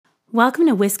Welcome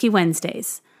to Whiskey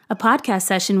Wednesdays, a podcast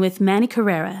session with Manny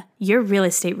Carrera, your real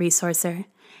estate resourcer.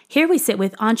 Here we sit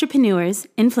with entrepreneurs,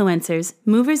 influencers,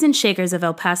 movers and shakers of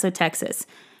El Paso, Texas,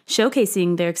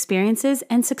 showcasing their experiences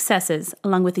and successes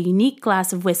along with a unique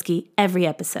glass of whiskey every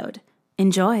episode.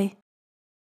 Enjoy!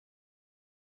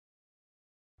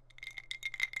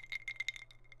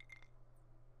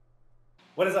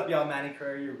 What is up, y'all? Manny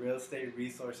Carrera, your real estate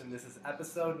resource, and this is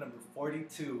episode number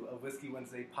 42 of Whiskey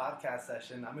Wednesday podcast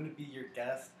session. I'm going to be your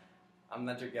guest. I'm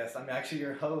not your guest. I'm actually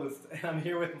your host, and I'm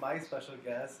here with my special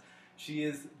guest. She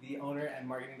is the owner and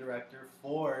marketing director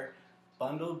for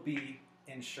Bundle B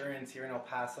Insurance here in El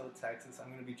Paso, Texas.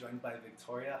 I'm going to be joined by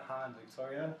Victoria Han.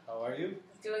 Victoria, how are you?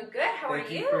 Doing good. How are you?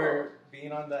 Thank you for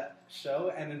being on the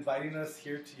show and inviting us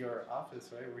here to your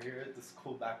office, right? We're here at this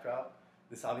cool backdrop.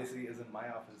 This obviously isn't my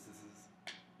office. This is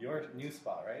your new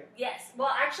spot, right? Yes. Well,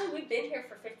 actually, we've been here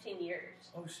for 15 years.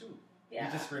 Oh, shoot. Yeah.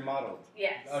 You just remodeled.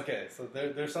 Yes. Okay, so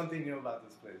there's something new about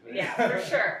this place, right? Yeah, for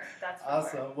sure. That's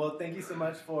awesome. Sure. Well, thank you so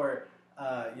much for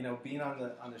being on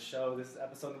the show. This is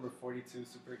episode number 42.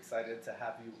 Super excited to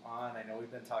have you on. I know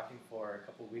we've been talking for a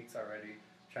couple weeks already,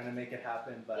 trying to make it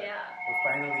happen, but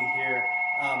we're finally here.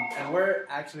 And we're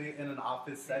actually in an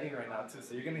office setting right now too.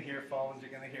 So you're gonna hear phones.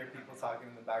 You're gonna hear people talking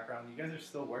in the background. You guys are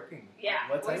still working. Yeah.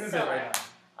 What time is it right now?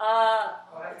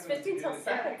 It's 15 till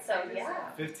 7, so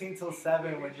yeah. 15 till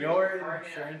 7. When your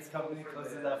insurance company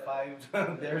closes at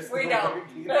 5, they're still we know.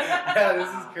 working. Yeah, this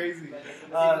is crazy.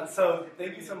 So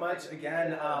thank you so much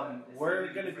again.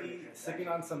 We're going to be sipping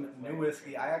on some new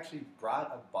whiskey. I actually brought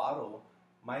a bottle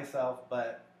myself,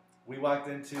 but we walked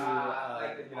into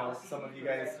some of you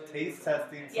guys taste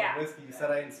testing some whiskey. You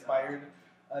said I inspired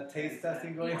taste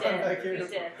testing going on back here. You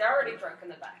did. They're already drunk in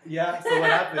the back. Yeah. So what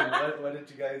happened? What did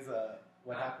you guys?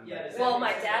 What happened? Well,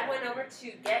 my dad went over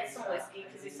to get some whiskey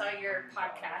because he saw your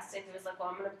podcast, and he was like, "Well,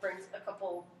 I'm going to bring a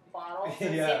couple bottles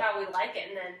and see how we like it."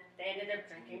 And then they ended up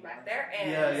drinking back there,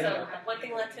 and so one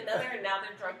thing led to another, and now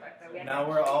they're drunk back there. Now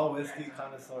we're all whiskey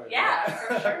connoisseurs. Yeah,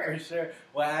 for sure. For sure.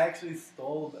 Well, I actually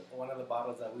stole one of the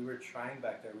bottles that we were trying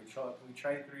back there. We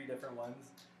tried 3 different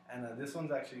ones, and this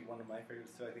one's actually one of my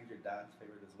favorites too. I think your dad's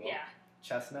favorite as well. Yeah.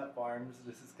 Chestnut Farms.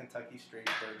 This is Kentucky straight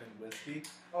bourbon whiskey.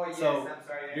 Oh yes, so I'm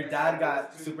sorry. your dad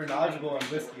got super knowledgeable on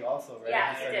whiskey also, right?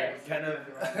 Yeah, he did. Kind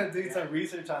of doing some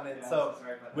research on it. So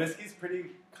whiskey's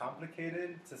pretty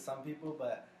complicated to some people,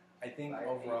 but I think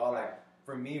overall, like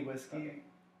for me, whiskey.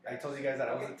 I told you guys that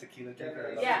I was a tequila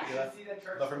drinker. I love tequila.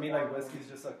 But for me, like whiskey's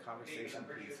just a conversation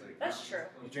piece. Like, that's true.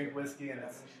 You drink whiskey and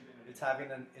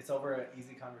it's over an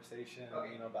easy conversation,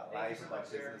 about life, about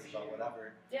business, about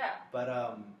whatever. Yeah. But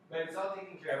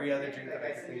every other drink that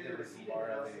I can think of is more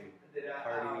of a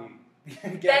party.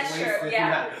 That's true.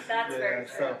 Yeah, that's very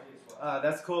true. So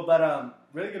that's cool. But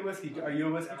really good whiskey. Are you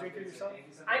a whiskey drinker yourself?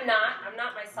 I'm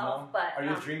not myself, but are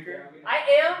you a drinker? I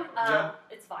am.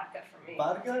 It's vodka for me.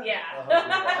 Vodka? Yeah.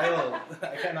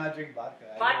 I cannot drink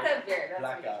vodka. Vodka beer.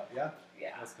 Blackout. Yeah.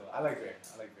 Yeah. That's cool. I like beer.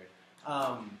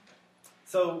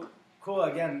 So cool.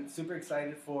 Again, super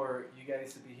excited for you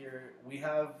guys to be here. We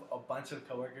have a bunch of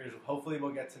coworkers. Hopefully,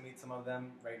 we'll get to meet some of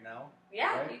them right now.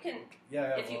 Yeah, right? you can.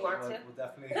 Yeah, if you want to. We'll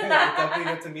definitely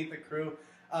get to meet the crew.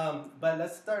 But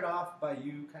let's start off by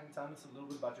you kind of telling us a little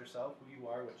bit about yourself, who you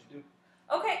are, what you do.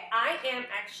 Okay, I am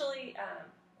actually.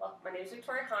 My name is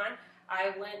Victoria Han.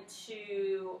 I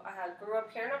grew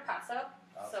up here in El Paso,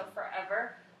 so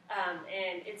forever.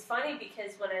 And it's funny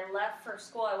because when I left for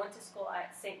school, I went to school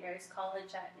at St. Mary's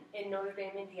College in Notre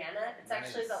Dame, Indiana. It's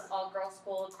actually the all-girls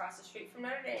school across the street from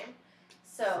Notre Dame.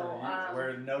 So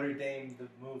where Notre Dame, the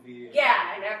movie.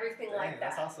 And everything like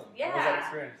that. That's awesome. Yeah. What was that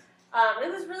experience?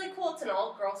 It was really cool. It's an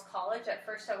all-girls college. At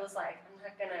first, I was like, I'm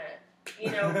not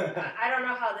gonna, I don't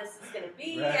know how this is gonna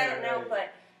be. I don't know,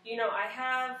 but I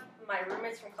have my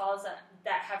roommates from college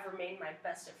that have remained my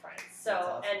best of friends. So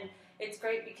awesome. And it's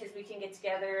great because we can get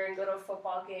together and go to a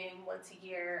football game once a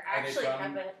year. Are they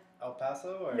from El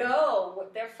Paso? Or? No,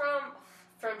 they're from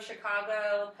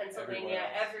Chicago, Pennsylvania,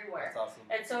 everywhere. That's awesome.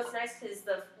 And so it's nice because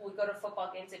we go to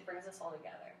football games. It brings us all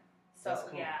together. So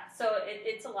cool. so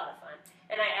it's a lot of fun.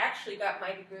 And I actually got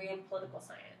my degree in political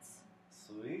science.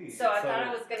 Sweet. So I thought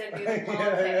I was going to do the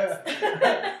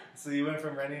politics. So you went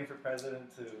from running for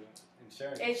president to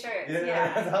insurance. Insurance,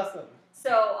 yeah. That's awesome.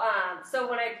 So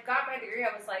when I got my degree,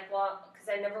 I was like, well, because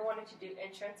I never wanted to do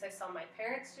insurance. I saw my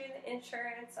parents do the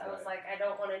insurance. I was like, I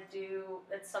don't want to do,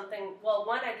 it's something, well,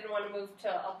 one, I didn't want to move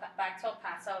back to El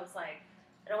Paso. I was like,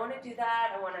 I don't want to do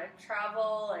that. I want to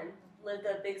travel and live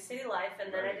the big city life.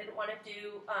 And then I didn't want to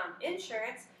do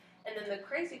insurance. And then the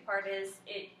crazy part is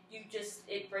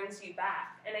it brings you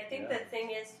back. And I think the thing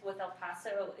is with El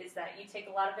Paso is that you take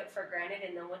a lot of it for granted,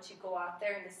 and then once you go out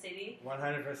there in the city,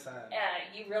 100%.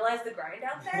 You realize the grind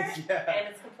out there, and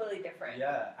it's completely different.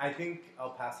 Yeah, I think El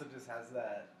Paso just has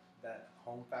that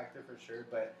home factor for sure,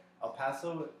 but El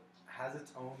Paso has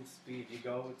its own speed. You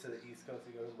go to the East Coast,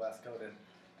 you go to the West Coast,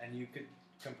 and you could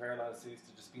compare a lot of cities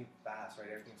to just being fast, right?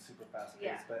 Everything's super fast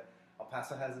paced, but El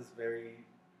Paso has this very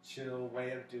chill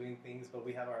way of doing things, but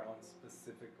we have our own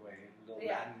specific way, a little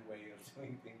Latin way of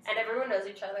doing things. And everyone knows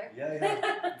each other.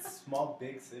 Yeah. It's a small,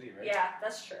 big city, right? Yeah,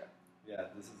 that's true. Yeah,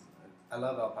 I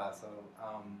love El Paso.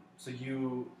 So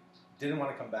you didn't want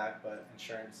to come back, but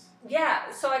insurance.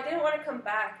 Yeah, so I didn't want to come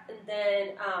back, and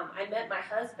then I met my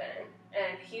husband,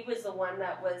 and he was the one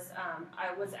that was,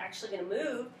 I was actually going to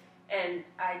move. And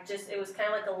it was kind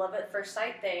of like a love at first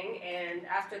sight thing. And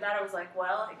after that, I was like,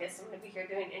 well, I guess I'm going to be here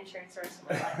doing insurance the rest of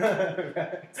my life.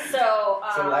 Right. So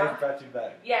life brought you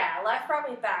back. Yeah, life brought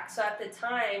me back. So at the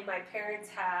time, my parents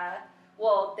had,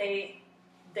 they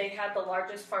had the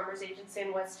largest farmers agency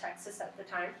in West Texas at the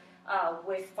time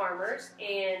with farmers.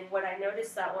 And what I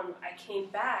noticed that when I came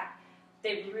back,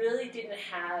 they really didn't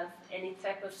have any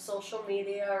type of social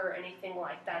media or anything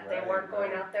like that. They weren't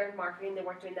going out there and marketing. They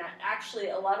weren't doing that. Actually,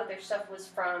 a lot of their stuff was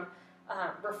from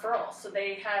referrals. So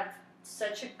they have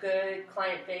such a good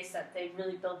client base that they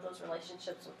really build those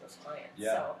relationships with those clients.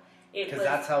 Yeah. So because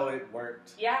that's how it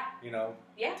worked. Yeah.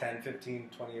 10, 15,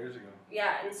 20 years ago.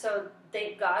 Yeah, and so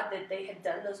thank God that they had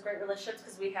done those great relationships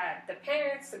because we had the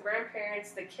parents, the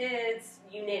grandparents, the kids,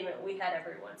 you name it, we had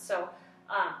everyone. So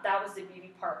that was the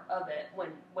beauty part of it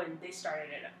when they started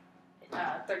it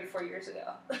 34 years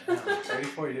ago.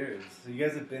 34 years. So you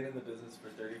guys have been in the business for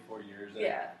 34 years.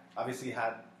 And obviously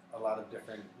had a lot of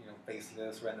different,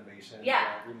 facelifts, renovations,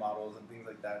 remodels, and things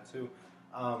like that too.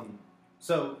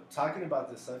 So talking about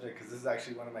this subject, because this is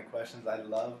actually one of my questions, I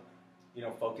love,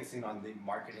 focusing on the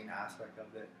marketing aspect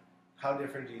of it. How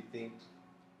different do you think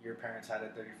your parents had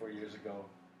it 34 years ago?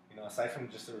 Aside from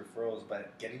just the referrals,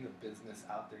 but getting the business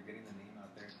out there, getting the name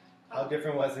out there. How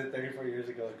different was it 34 years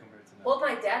ago compared to now? Well,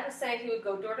 my dad was saying he would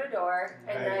go door to door,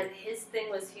 and then his thing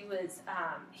was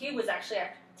he was actually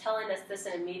telling us this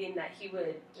in a meeting that he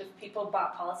would, if people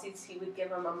bought policies, he would give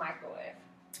them a microwave.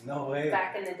 No way.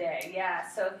 Back in the day, yeah.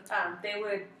 So they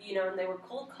would, and they were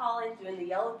cold calling, doing the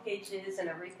yellow pages and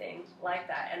everything like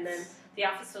that. And then the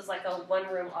office was like a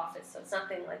one-room office, so it's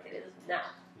nothing like it is now.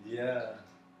 Yeah.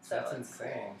 So that's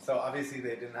insane. Cool. So obviously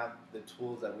they didn't have the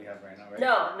tools that we have right now, right?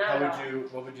 No, not at all.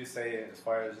 What would you say as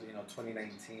far as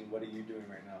 2019? What are you doing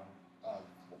right now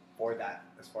for that,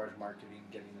 as far as marketing,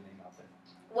 getting the name out there?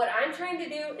 What I'm trying to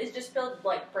do is just build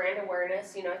brand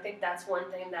awareness. I think that's one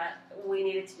thing that we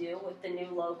needed to do with the new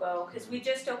logo because we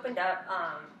just opened up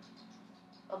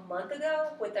a month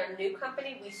ago with our new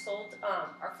company. We sold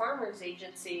our farmers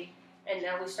agency. And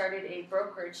now we started a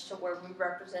brokerage to where we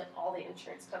represent all the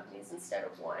insurance companies instead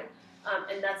of one.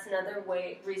 And that's another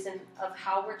reason of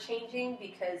how we're changing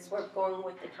because we're going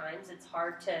with the times. It's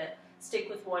hard to stick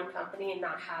with one company and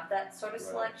not have that sort of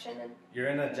selection. And you're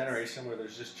in a generation where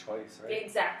there's just choice, right?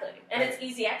 Exactly. And it's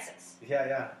easy access.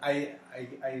 Yeah. I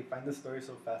find this story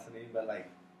so fascinating, but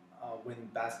when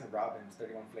Baskin Robbins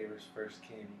 31 Flavors first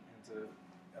came into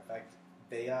effect,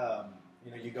 they,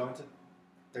 you go into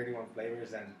 31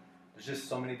 Flavors and there's just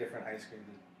so many different ice creams.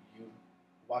 You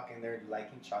walk in there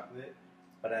liking chocolate,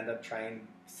 but end up trying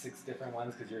 6 different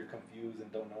ones because you're confused and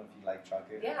don't know if you like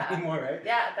chocolate anymore, right?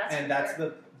 Yeah, that's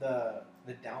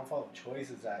the downfall of choice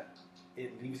is that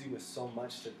it leaves you with so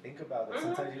much to think about that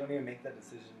sometimes you don't even make that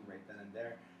decision right then and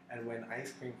there. And when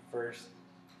ice cream first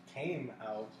came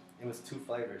out, it was 2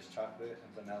 flavors, chocolate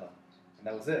and vanilla, and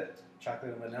that was it,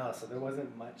 chocolate and vanilla. So there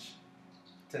wasn't much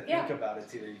to think about.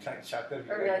 It's either you like chocolate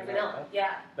or you like vanilla.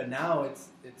 Yeah. But now it's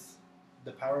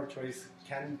the power of choice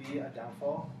can be a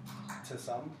downfall to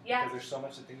some because there's so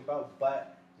much to think about.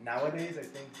 But nowadays, I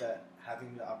think that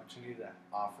having the opportunity to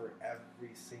offer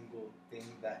every single thing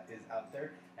that is out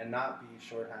there and not be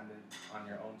shorthanded on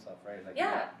your own stuff, right? You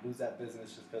don't lose that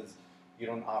business just because you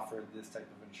don't offer this type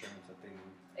of insurance that they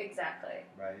need. Exactly.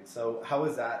 Right. So how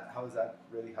has that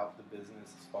really helped the business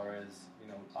as far as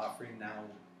offering now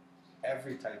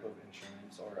every type of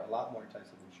insurance or a lot more types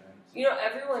of insurance?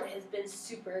 Everyone has been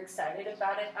super excited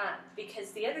about it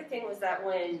because the other thing was that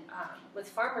when with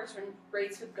farmers, when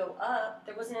rates would go up,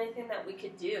 there wasn't anything that we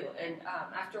could do. And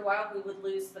after a while, we would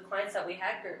lose the clients that we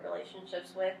had great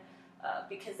relationships with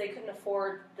because they couldn't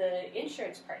afford the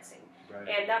insurance pricing. Right.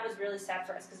 And that was really sad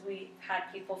for us because we had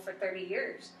people for 30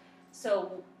 years.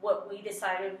 So what we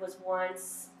decided was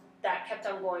once that kept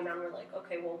on going on, we're like,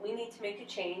 okay, well, we need to make a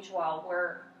change while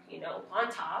we're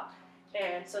on top.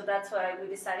 And so that's why we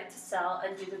decided to sell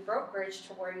and do the brokerage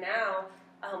to where now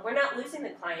we're not losing the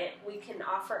client. We can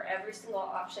offer every single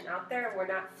option out there, and we're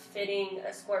not fitting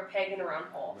a square peg in a round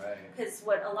hole. Because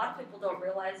what a lot of people don't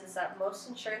realize is that most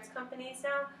insurance companies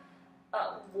now,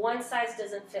 one size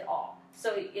doesn't fit all.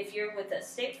 So if you're with a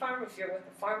State Farm, if you're with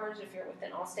the Farmers, if you're with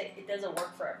an Allstate, it doesn't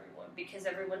work for everyone because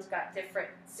everyone's got different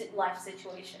life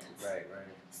situations. Right.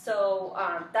 So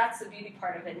that's the beauty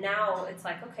part of it. Now it's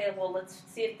like, okay, well, let's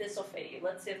see if this will fit you.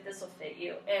 Let's see if this will fit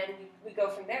you. And we go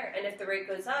from there. And if the rate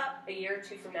goes up a year or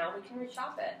two from now, we can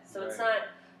reshop it. So it's not,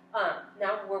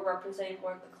 now we're representing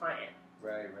more of the client.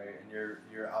 Right. And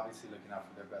you're obviously looking out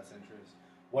for their best interests.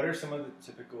 What are some of the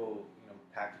typical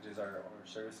packages or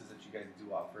services that you guys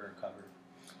do offer or cover?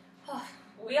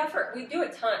 We do a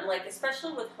ton, like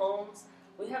especially with homes.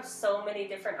 We have so many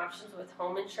different options with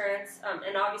home insurance,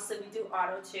 and obviously we do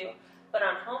auto too. But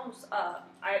on homes,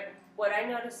 what I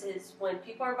notice is when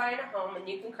people are buying a home, and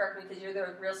you can correct me because you're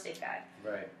the real estate guy.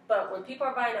 Right. But when people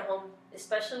are buying a home,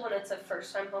 especially when it's a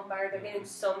first-time home buyer, they're getting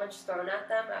so much thrown at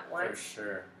them at once. For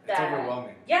sure, it's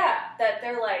overwhelming. Yeah, that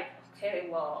they're like, okay,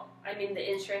 well, I mean,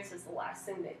 the insurance is the last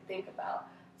thing they think about.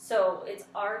 So it's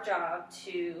our job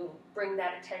to bring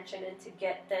that attention and to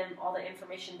get them all the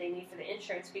information they need for the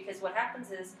insurance, because what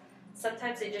happens is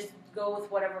sometimes they just go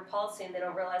with whatever policy and they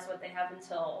don't realize what they have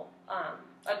until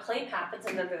a claim happens,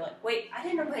 and then they're like, wait, I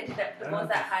didn't know my deductible was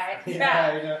that high.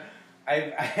 Yeah.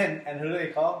 And who do they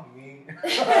call? Me.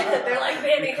 They're like,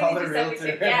 man, they call need the to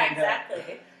realtor. Yeah,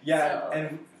 exactly. Yeah, so.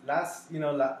 And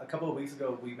a couple of weeks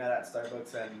ago, we met at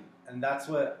Starbucks, and that's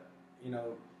what,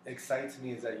 excites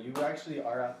me is that you actually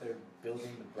are out there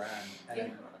building the brand.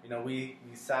 And, we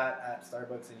sat at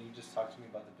Starbucks and you just talked to me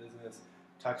about the business,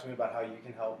 talked to me about how you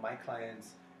can help my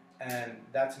clients, and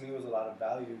that to me was a lot of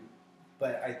value.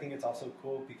 But I think it's also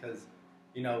cool because,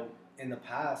 in the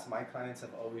past, my clients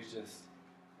have always just,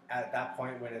 at that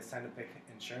point when it's time to pick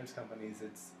insurance companies,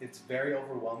 it's very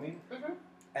overwhelming. Mm-hmm.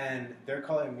 And they're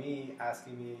calling me,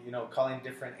 asking me, calling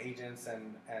different agents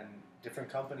and different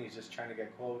companies just trying to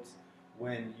get quotes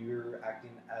when you're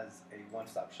acting as a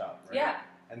one-stop shop, right? Yeah.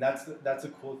 And that's a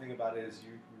cool thing about it is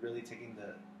you're really taking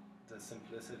the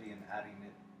simplicity and adding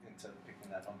it into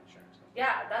picking that home insurance company.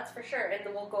 Yeah, that's for sure.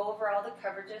 And we'll go over all the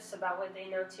coverages about what they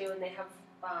know too, and they have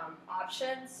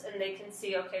options, and they can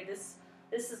see, okay, this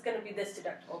is going to be this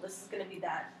deductible, this is going to be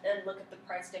that, and look at the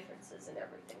price differences and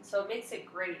everything. So it makes it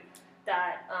great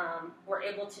that we're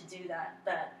able to do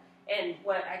that. And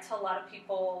what I tell a lot of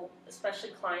people, especially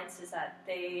clients, is that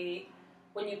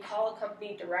when you call a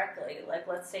company directly, like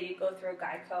let's say you go through a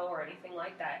Geico or anything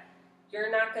like that, you're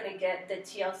not going to get the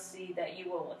TLC that you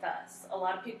will with us. A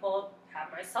lot of people have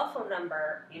my cell phone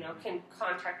number, can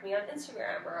contact me on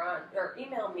Instagram or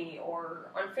email me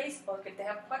or on Facebook if they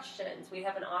have questions. We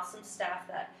have an awesome staff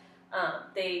that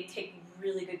they take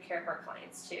really good care of our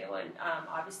clients too. And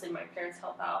obviously my parents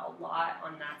help out a lot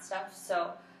on that stuff.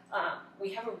 So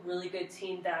we have a really good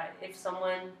team that if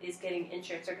someone is getting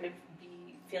insurance, they're going to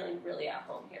be feeling really at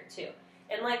home here too.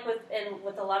 And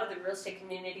with a lot of the real estate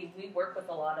community, we work with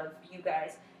a lot of you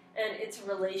guys, and it's a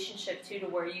relationship too, to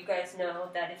where you guys know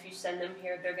that if you send them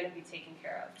here, they're going to be taken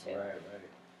care of too. Right.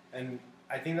 And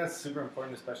I think that's super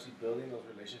important, especially building those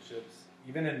relationships.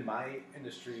 Even in my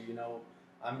industry,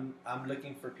 I'm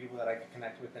looking for people that I can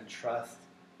connect with and trust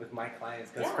with my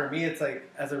clients. Because for me, it's like,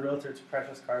 as a realtor, it's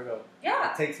precious cargo.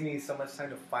 Yeah. It takes me so much time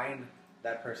to find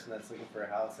that person that's looking for a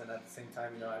house, and at the same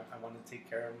time, I want to take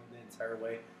care of them the entire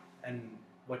way. And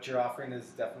what you're offering is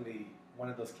definitely one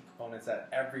of those key components that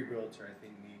every realtor, I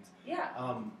think, needs. Yeah.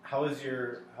 How is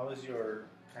your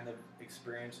kind of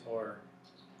experience or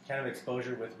kind of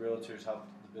exposure with realtors helped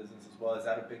the business as well? Is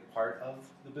that a big part of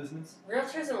the business?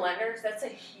 Realtors and lenders, that's a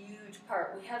huge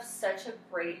part. We have such a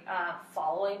great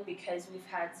following because we've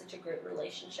had such a great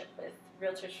relationship with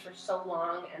realtors for so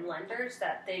long, and lenders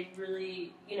that they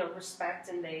really, respect,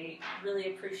 and they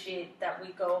really appreciate that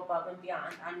we go above and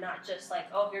beyond. I'm not just like,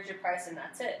 oh, here's your price and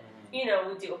that's it. Mm-hmm.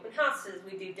 We do open houses,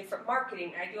 we do different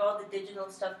marketing. I do all the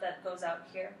digital stuff that goes out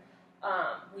here.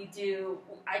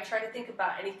 I try to think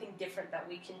about anything different that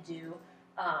we can do.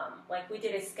 Like we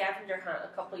did a scavenger hunt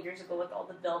a couple of years ago with all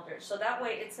the builders. So that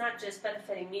way it's not just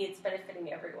benefiting me, it's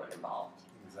benefiting everyone involved.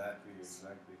 Exactly.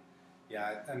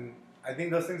 Yeah, and I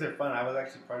think those things are fun. I was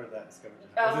actually part of that scavenger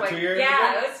hunt. Was it 2 years ago?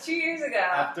 Yeah, it was 2 years ago.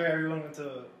 After everyone went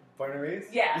to Born and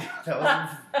Raised? Yeah. That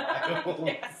was wild.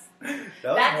 Yes.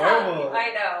 That was horrible.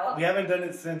 I know. We haven't done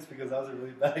it since because that was a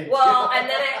really bad idea. Well, and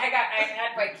then I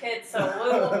had my kids, so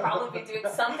we'll probably be doing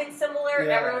something similar.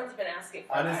 Yeah. Everyone's been asking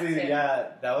for Honestly, that too. Yeah,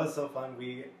 that was so fun.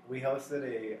 We hosted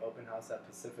a open house at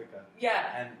Pacifica. Yeah.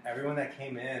 And everyone that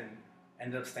came in,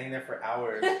 ended up staying there for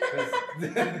hours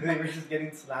because they were just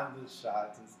getting slammed with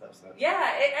shots and stuff. So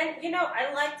Yeah, and you know,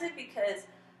 I liked it because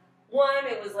one,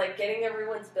 it was like getting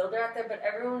everyone's builder out there, but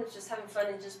everyone was just having fun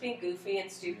and just being goofy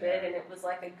and stupid, and it was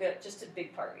like just a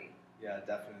big party. Yeah,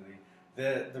 definitely.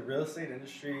 The real estate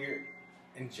industry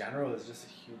in general is just a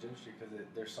huge industry because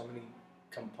there's so many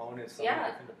components, so many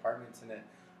different departments in it.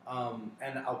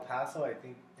 And El Paso, I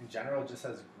think, in general, just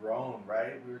has grown,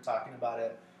 right? We were talking about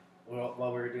it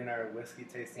while we were doing our whiskey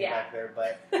tasting back there,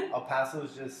 but El Paso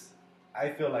is just, I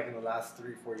feel like in the last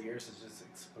 3-4 years, has just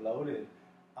exploded.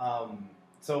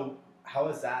 So how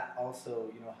has that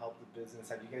also, helped the business?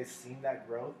 Have you guys seen that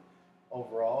growth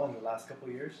overall in the last couple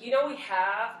of years? You know, we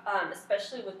have,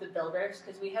 especially with the builders,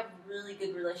 because we have really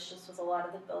good relationships with a lot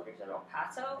of the builders in El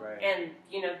Paso. Right. And,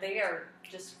 they are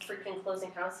just freaking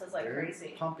closing houses like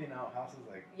crazy. Pumping out houses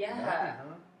like nothing,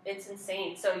 huh? It's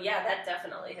insane. So, yeah, that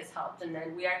definitely has helped. And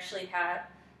then we actually had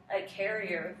a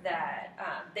carrier that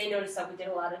they noticed that we did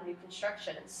a lot of new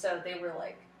construction. So they were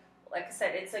like I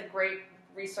said, it's a great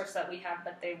resource that we have,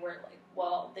 but they were like,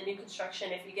 well, the new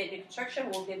construction, if you get new construction,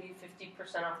 we'll give you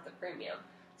 50% off the premium.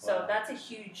 So that's a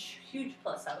huge, huge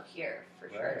plus out here for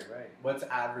sure. Right. What's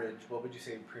average? What would you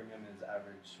say premium is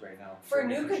average right now? For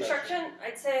new construction,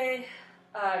 I'd say,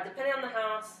 depending on the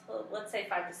house, let's say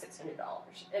 $500 to $600,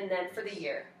 and then for the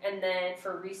year. And then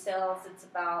for resales, it's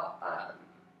about,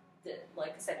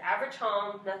 like I said, average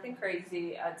home, nothing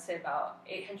crazy. I'd say about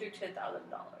 $800 to $1,000.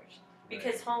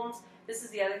 Because homes, this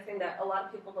is the other thing that a lot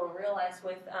of people don't realize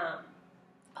with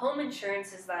home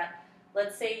insurance is that,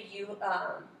 let's say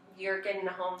you're getting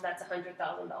a home that's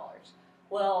 $100,000.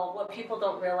 Well, what people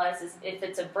don't realize is if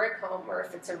it's a brick home or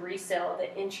if it's a resale,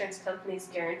 the insurance company's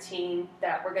guaranteeing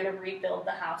that we're going to rebuild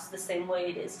the house the same way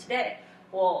it is today.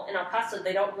 Well, in El Paso,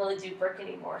 they don't really do brick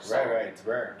anymore. So, right, it's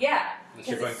rare. Yeah,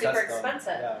 because it's super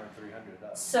expensive. Yeah, or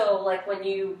 $300. So, like, when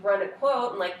you run a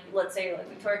quote, and, like, let's say, like,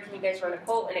 Victoria, can you guys run a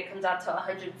quote, and it comes out to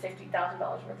 $150,000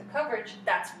 worth of coverage,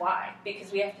 that's why.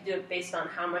 Because we have to do it based on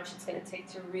how much it's going to take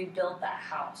to rebuild that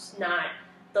house, not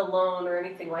the loan or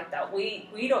anything like that.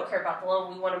 We don't care about the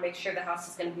loan. We want to make sure the house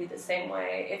is going to be the same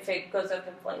way. If it goes up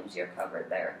in flames, you're covered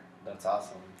there. That's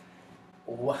awesome.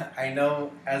 I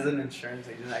know, as an insurance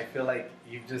agent, I feel like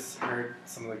you've just heard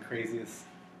some of the craziest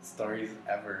stories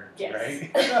ever, right?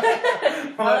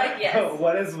 Yes.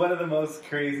 What is one of the most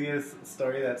craziest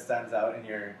story that stands out in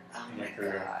your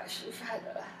career? Gosh, we've had.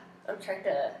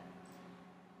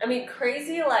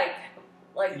 Crazy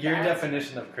like your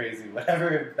definition of crazy,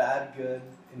 whatever, bad, good,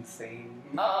 insane.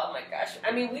 Oh my gosh!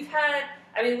 We've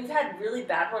had really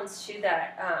bad ones too.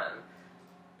 That I'm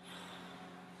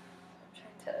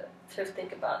trying to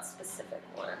think about specific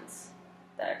ones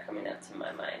that are coming up to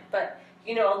my mind, but.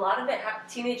 A lot of it,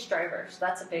 teenage drivers,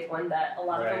 that's a big one that a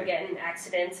lot of them get in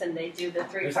accidents and they do the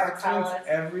 3-car pallets.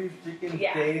 Every freaking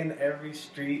day in every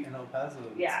street in El Paso.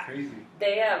 It's crazy.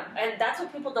 They and that's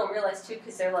what people don't realize too,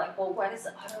 because they're like, well, why does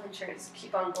the auto insurance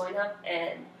keep on going up?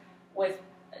 And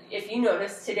if you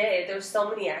notice today, there's so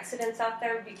many accidents out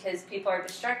there because people are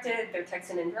distracted, they're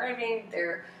texting and driving,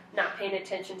 they're not paying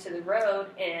attention to the road,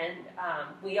 and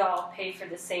we all pay for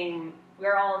the same.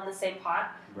 We're all in the same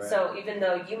pot. Right. So even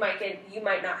though you might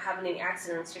not have any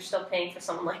accidents, you're still paying for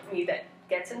someone like me that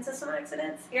gets into some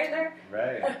accidents here and there.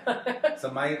 Right.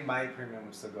 So my premium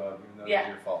would still go up even though it was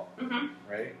your fault.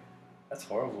 Mm-hmm. Right? That's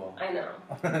horrible. I know.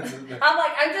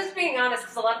 I'm just being honest,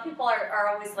 because a lot of people are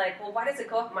always like, well, why does it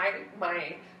go up?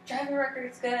 My driving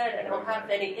record's good. I don't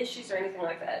have any issues or anything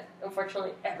like that.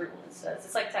 Unfortunately, everyone does.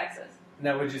 It's like taxes.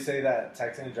 Now, would you say that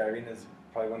texting and driving is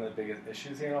probably one of the biggest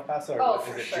issues here in El Paso? Or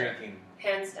is it drinking?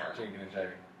 Hands down. Drinking and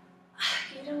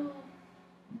driving.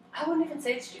 I wouldn't even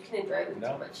say it's drinking and driving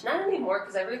too much. Not anymore,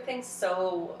 because everything's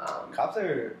so... Cops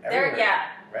are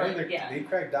everywhere. Right? They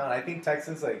crack down. I think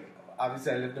Texas,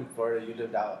 obviously I lived in Florida, you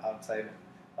lived outside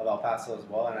of El Paso as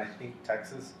well, and I think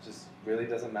Texas just really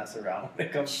doesn't mess around when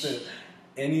it comes to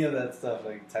any of that stuff.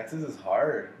 Texas is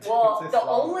hard. Well, the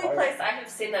only place I have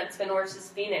seen that's been worse is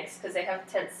Phoenix, because they have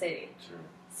Tent City. True.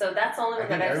 So that's the only one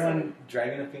that I've seen. Everyone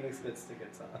driving to Phoenix gets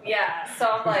tickets, huh? Yeah, so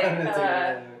I'm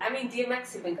like,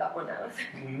 DMX even got one out.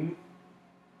 Mm-hmm.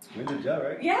 Went to jail,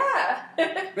 right? Yeah.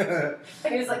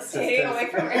 He was like staying away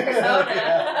from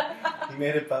Arizona. He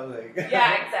made it public.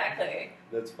 Yeah, exactly.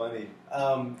 That's funny.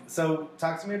 So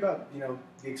talk to me about,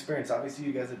 the experience. Obviously,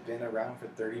 you guys have been around for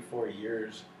 34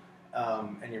 years,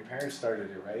 and your parents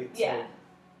started it, right? Yeah.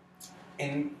 So,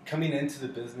 in coming into the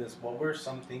business, what were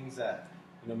some things that,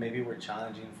 maybe were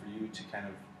challenging for you to kind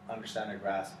of understand and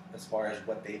grasp as far as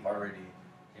what they've already,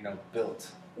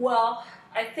 built? Well,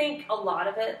 I think a lot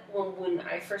of it, when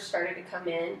I first started to come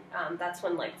in, that's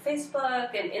when like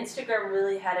Facebook and Instagram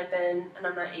really hadn't been, and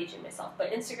I'm not aging myself,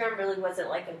 but Instagram really wasn't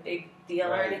like a big deal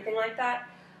or anything like that.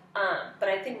 But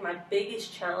I think my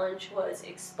biggest challenge was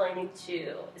explaining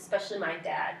to, especially my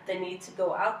dad, the need to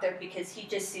go out there, because he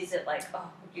just sees it like, oh,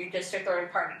 you just are throwing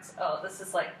parties. Oh, this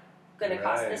is like going to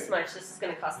cost this much. This is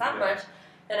going to cost that much.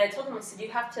 And I told him, I said, you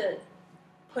have to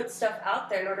put stuff out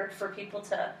there in order for people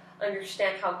to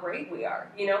understand how great we are,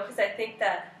 you know, because I think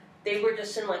that they were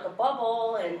just in like a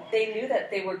bubble and they knew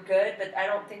that they were good, but I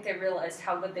don't think they realized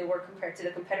how good they were compared to the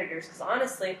competitors, because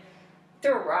honestly,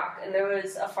 they're a rock, and there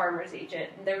was a farmer's agent,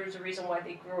 and there was a reason why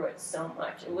they grew it so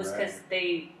much. It was because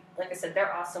they, like I said,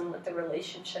 they're awesome with the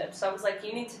relationship. So I was like,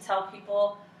 you need to tell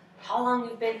people how long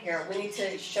you've been here. We need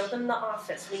to show them the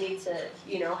office. We need to,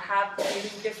 you know, have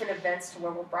different events to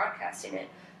where we're broadcasting it.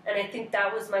 And I think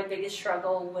that was my biggest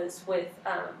struggle, was with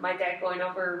my dad going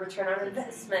over return on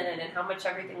investment and how much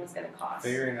everything was going to cost.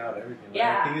 Figuring out everything.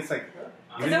 Yeah. I think it's like...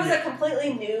 Because it was a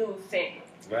completely new thing.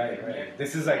 Right.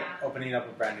 This is like opening up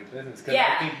a brand new business. Because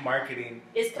I think marketing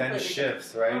then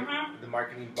shifts, right? Mm-hmm. The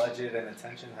marketing budget and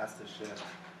attention has to shift.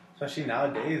 Especially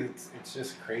nowadays, it's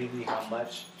just crazy how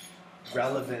much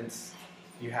relevance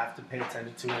you have to pay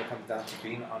attention to when it comes down to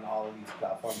being on all of these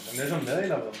platforms. And there's a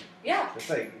million of them. Yeah. It's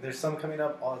like, there's some coming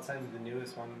up all the time. The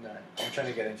newest one that I'm trying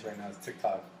to get into right now is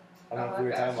TikTok. I don't know if we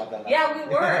were talking about that last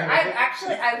we were.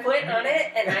 I went on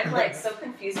it, and I'm like so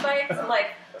confused by it, because I'm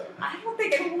like, I don't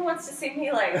think anyone wants to see me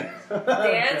like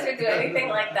dance or do anything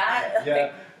like that.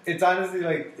 Yeah. It's honestly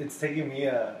like, it's taking me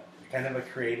a kind of a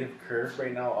creative curve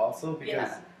right now also, because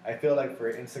I feel like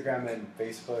for Instagram and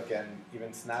Facebook and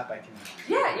even Snap, I can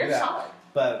you're solid.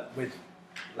 But with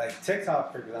like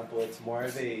TikTok, for example, it's more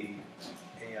of a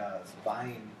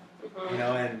Vine, you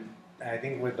know, and I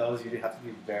think with those you have to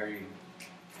be very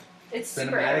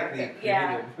cinematically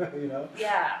creative, you know.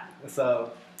 Yeah.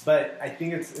 So, but I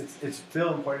think it's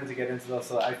still important to get into those.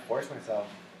 So I force myself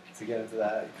to get into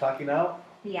that. Clocking out.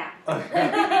 Yeah.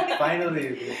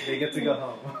 Finally, they get to go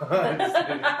home.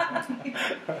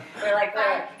 We're like,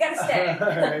 you gotta stay.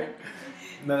 Right.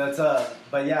 No, that's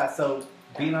but yeah. So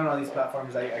being on all these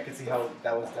platforms, I could see how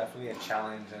that was definitely a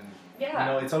challenge, and you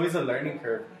know, it's always a learning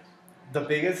curve. The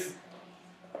biggest,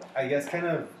 I guess, kind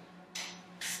of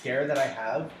scare that I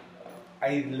have,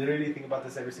 I literally think about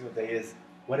this every single day, is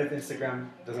what if Instagram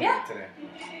doesn't work today?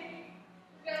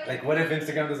 Like, what if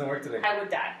Instagram doesn't work today? I would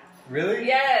die. Really?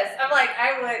 Yes. I'm like,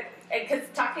 I would, because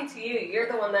talking to you, you're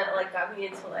the one that like got me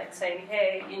into like saying,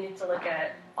 hey, you need to look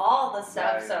at all the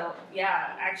stuff. Right. So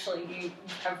yeah, actually you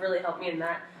have really helped me in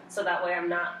that. So that way I'm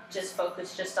not just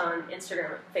focused just on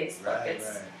Instagram and Facebook.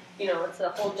 It's, you know, it's a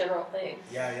whole general thing.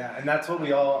 Yeah. And that's what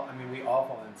we all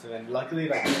fall into. And luckily,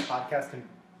 like, this podcast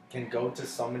can go to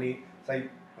so many, it's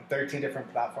like 13 different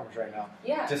platforms right now.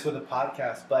 Yeah. Just with a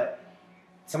podcast. But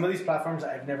some of these platforms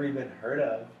I've never even heard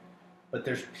of, but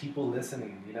there's people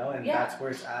listening, you know, and that's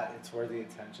where it's at. It's where the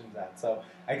attention's at. So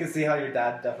I can see how your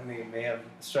dad definitely may have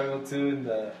struggled too in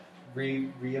the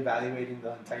reevaluating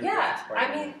the entire business part.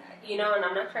 I mean, you know, and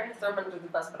I'm not trying to throw him under the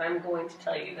bus, but I'm going to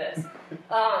tell you this.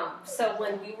 So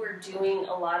when we were doing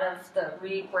a lot of the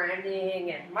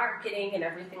rebranding and marketing and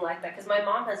everything like that, because my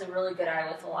mom has a really good eye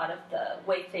with a lot of the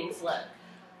way things look.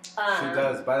 She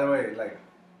does. By the way, like,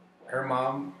 her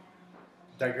mom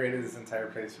decorated this entire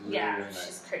place really, really nice.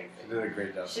 She's crazy. She did a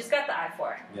great job. She's got the eye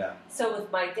for it. Yeah. So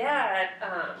with my dad,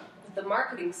 with the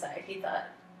marketing side, he thought,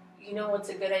 you know what's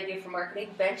a good idea for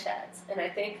marketing? Bench ads. And I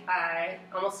think I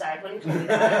almost died when he told me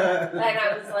that. And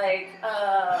I was like,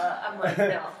 I'm like,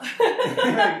 no.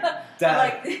 Dad,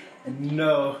 like,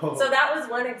 no. So that was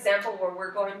one example where we're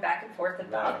going back and forth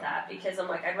about that, because I'm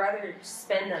like, I'd rather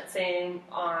spend that same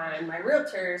on my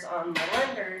realtors, on my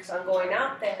lenders, on going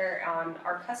out there, on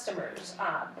our customers,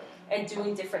 and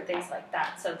doing different things like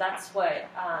that. So that's what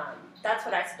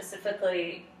I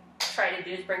specifically try to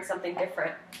do, is bring something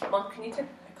different. Mom, can you take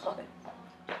my clothing?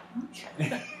 Just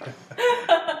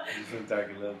went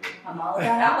dark a little bit. I'm all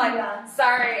about I'm like,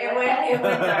 sorry, it went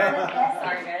dark.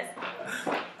 Sorry,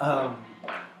 guys.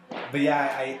 But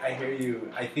yeah, I hear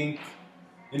you. I think,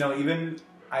 you know, even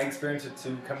I experienced it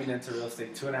too, coming into real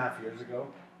estate 2.5 years ago,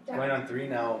 going on 3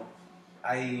 now.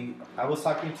 I was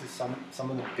talking to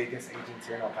some of the biggest agents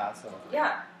here in El Paso.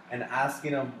 Yeah. And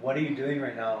asking them, what are you doing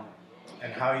right now?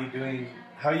 And how are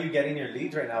you getting your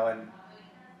leads right now? And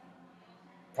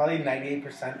probably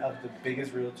 98% of the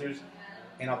biggest realtors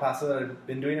in El Paso that have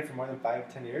been doing it for more than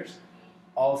 5-10 years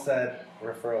all said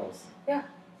referrals. Yeah.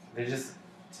 They're just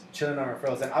chilling on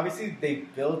referrals. And obviously they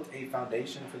built a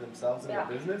foundation for themselves in their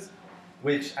business,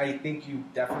 which I think you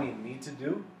definitely need to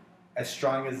do, as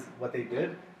strong as what they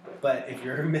did. But if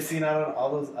you're missing out on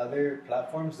all those other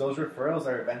platforms, those referrals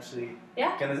are eventually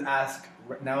going to ask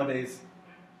nowadays,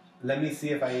 let me see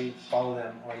if I follow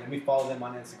them, or let me follow them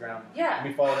on Instagram. Let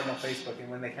me follow them on Facebook. And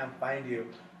when they can't find you,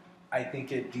 I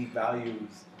think it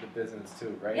devalues the business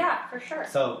too, right? Yeah, for sure.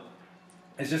 So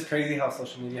it's just crazy how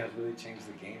social media has really changed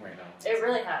the game right now. It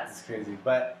really has. It's crazy.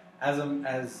 But as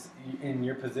in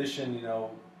your position, you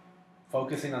know,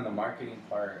 focusing on the marketing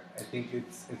part, I think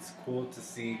it's cool to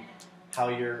see how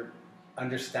you're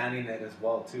understanding it as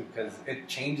well too, because it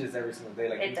changes every single day.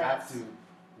 Like you have to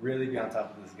really be on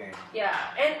top of this game. Yeah,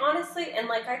 and honestly, and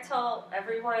like I tell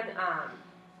everyone,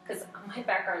 because my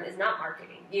background is not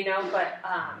marketing, you know, but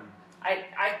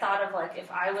I thought of like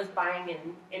if I was buying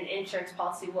an insurance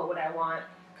policy, what would I want?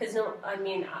 Because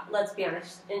let's be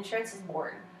honest, insurance is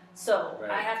boring. So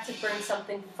I have to bring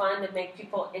something fun to make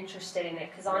people interested in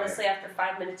it. Because honestly, after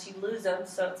 5 minutes, you lose them.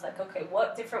 So it's like, okay,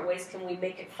 what different ways can we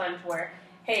make it fun to where,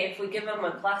 hey, if we give them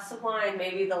a glass of wine,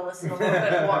 maybe they'll listen a little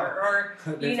bit more. Or,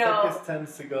 you know. Focus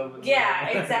tends to go. Yeah,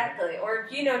 exactly. Or,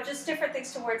 you know, just different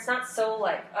things to where it's not so,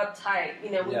 like, uptight.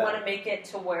 You know, we want to make it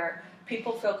to where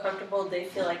people feel comfortable. They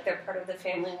feel like they're part of the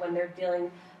family when they're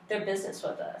dealing their business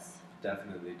with us.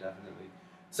 Definitely.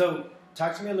 So,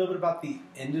 talk to me a little bit about the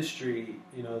industry,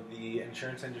 you know, the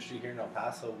insurance industry here in El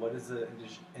Paso. What is the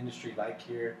industry like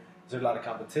here? Is there a lot of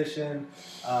competition?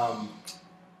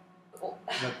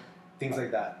 Things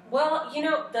like that. Well, you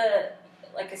know,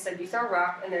 like I said, you throw a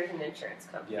rock and there's an insurance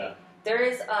company. Yeah. There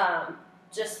is,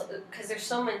 just because there's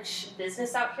so much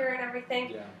business out here and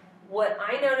everything. Yeah. What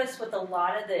I notice with a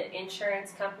lot of the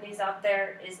insurance companies out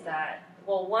there is that,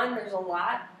 well, one, there's a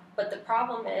lot, but the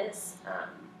problem is,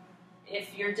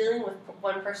 if you're dealing with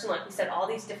one person, like we said, all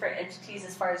these different entities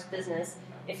as far as business,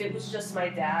 if it was just my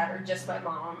dad or just my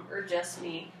mom or just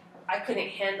me, I couldn't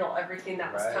handle everything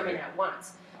that was coming at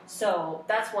once. So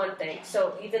that's one thing.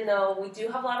 So even though we do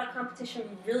have a lot of competition,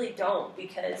 we really don't,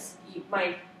 because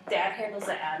my dad handles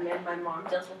the admin, my mom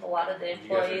deals with a lot of the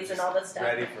employees and all that stuff.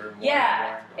 Ready for more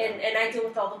and I deal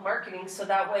with all the marketing, so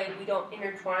that way we don't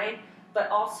intertwine, but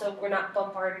also we're not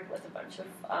bombarded with a bunch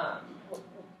of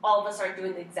all of us aren't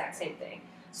doing the exact same thing.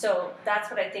 So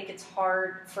that's what I think it's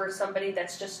hard for somebody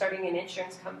that's just starting an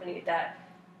insurance company that,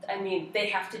 I mean, they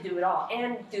have to do it all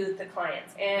and do the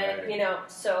clients. And, you know,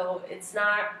 so it's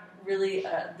not really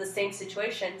the same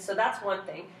situation. So that's one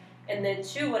thing. And then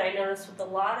two, what I noticed with a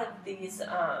lot of these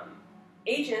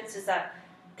agents is that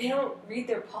they don't read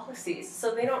their policies,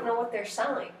 so they don't know what they're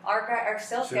selling. Our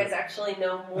sales guys actually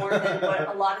know more than what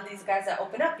a lot of these guys that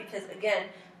open up, because, again,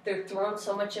 they're throwing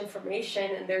so much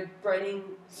information and they're running,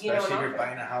 you especially if you're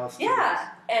buying a house. Yeah,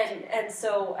 and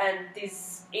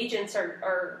these agents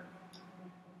are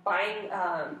buying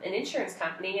an insurance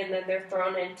company, and then they're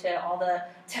thrown into all the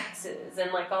taxes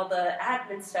and like all the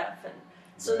admin stuff, and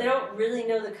so they don't really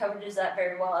know the coverages that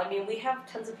very well. I mean, we have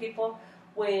tons of people.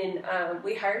 When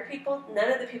we hire people,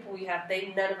 none of the people we have,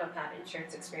 none of them had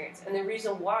insurance experience, and the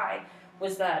reason why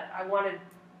was that I wanted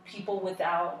people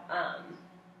without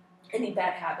any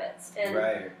bad habits, and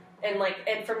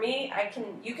and for me,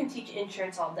 you can teach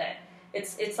insurance all day.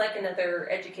 It's like another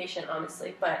education,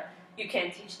 honestly, but you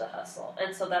can't teach the hustle,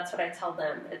 and so that's what I tell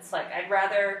them. It's like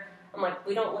I'm like,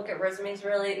 we don't look at resumes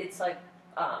really. It's like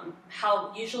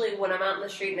how usually when I'm out in the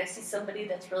street and I see somebody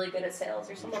that's really good at sales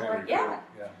or something, I'm like,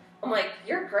 I'm like,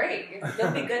 you're great.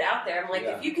 You'll be good out there. I'm like,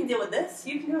 if you can deal with this,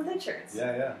 you can deal with insurance.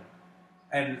 Yeah.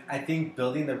 And I think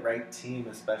building the right team,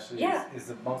 especially, is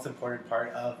the most important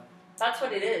part of. That's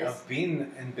what it is. Of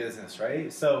being in business,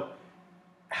 right? So,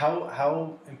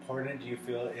 how important do you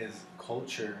feel is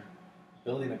culture,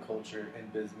 building a culture in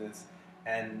business,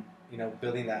 and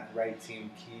building that right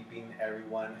team, keeping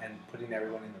everyone and putting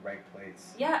everyone in the right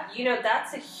place? Yeah,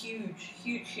 that's a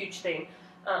huge thing.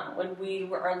 When we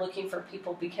are looking for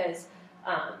people, because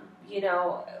we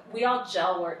all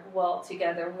gel well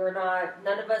together.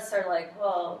 None of us are like,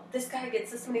 well, this guy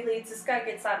gets this many leads, this guy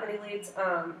gets that many leads,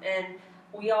 and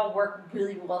we all work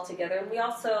really well together. And we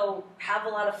also have a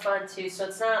lot of fun too, so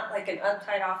it's not like an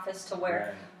uptight office to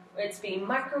where it's being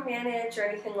micromanaged or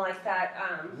anything like that.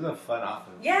 This is a fun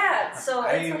office. Yeah, so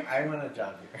I want a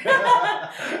job here.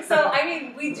 So I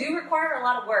mean, we do require a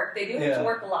lot of work. They do have to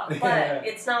work a lot, but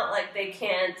it's not like they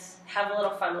can't have a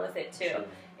little fun with it too. Sure.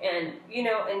 And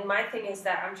and my thing is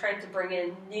that I'm trying to bring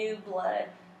in new blood,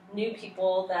 new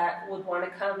people that would want to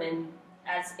come in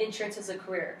as insurance as a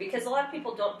career, because a lot of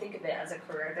people don't think of it as a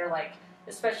career. They're like,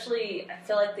 especially, I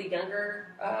feel like the younger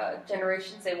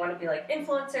generations, they want to be like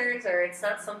influencers, or it's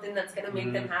not something that's going to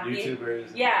make them happy.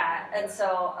 YouTubers. Yeah, and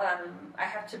so I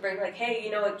have to bring like, hey,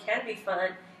 it can be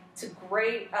fun. It's a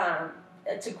great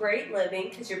it's a great living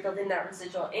because you're building that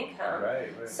residual income. Right.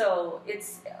 So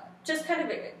it's just kind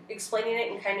of explaining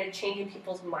it and kind of changing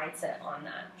people's mindset on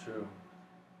that. True.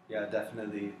 Yeah,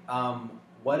 definitely.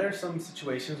 What are some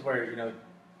situations where,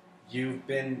 you've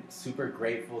been super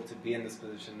grateful to be in this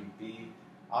position and be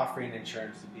offering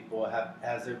insurance to people?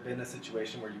 Has there been a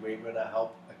situation where you were able to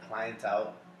help a client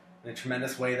out in a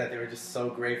tremendous way that they were just so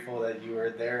grateful that you were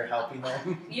there helping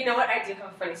them? You know what? I do have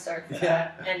a funny story for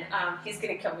that. And he's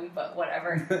going to kill me, but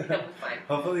whatever. He'll be fine.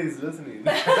 Hopefully he's listening.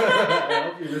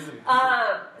 I hope you're listening.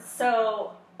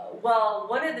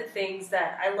 One of the things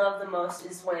that I love the most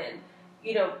is when,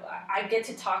 I get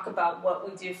to talk about what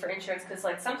we do for insurance, because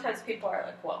like sometimes people are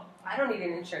like, well, I don't need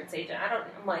an insurance agent.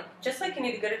 I'm like, just like you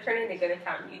need a good attorney and a good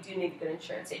accountant, you do need a good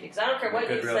insurance agent. Because I don't care what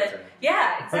you said.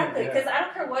 Yeah, exactly. Because I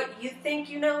don't care what you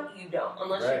think you don't,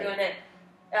 unless you're doing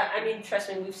it. Trust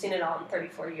me, we've seen it all in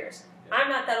 34 years. Yeah. I'm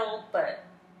not that old, but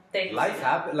life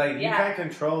happens. Like, you can't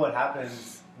control what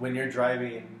happens when you're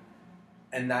driving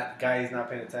and that guy is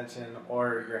not paying attention,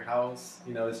 or your house,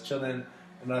 is chilling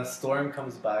and a storm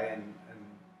comes by and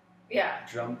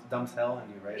dumps hell on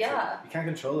you, right? Yeah. So you can't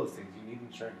control those things. You need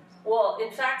insurance. Well,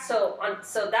 in fact, so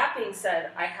that being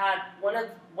said, I had one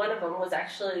of them was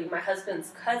actually my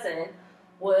husband's cousin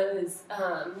was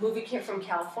moving here from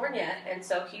California, and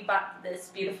so he bought this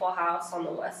beautiful house on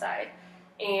the west side,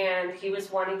 and he was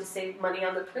wanting to save money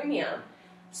on the premium.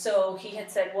 So he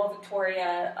had said, well,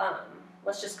 Victoria,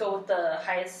 let's just go with the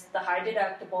high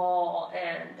deductible,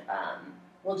 and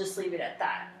we'll just leave it at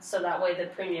that. So that way the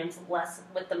premium's less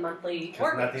with the monthly mortgage.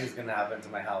 Because nothing's going to happen to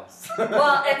my house.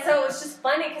 Well, and so it was just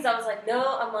funny because I was like,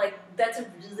 no, that's a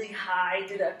really high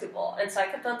deductible. And so I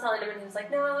kept on telling him, and he was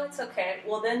like, no, it's okay.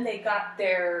 Well, then they got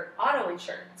their auto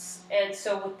insurance. And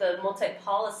so with the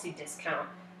multi-policy discount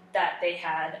that they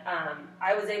had,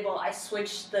 I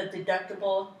switched the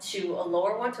deductible to a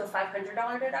lower one, to a $500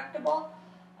 deductible.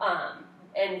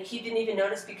 And he didn't even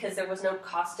notice because there was no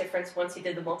cost difference once he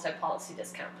did the multi-policy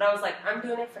discount. But I was like, I'm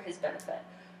doing it for his benefit.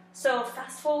 So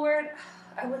fast forward,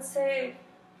 I would say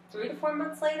 3 to 4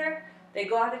 months later, they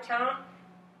go out of town,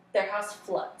 their house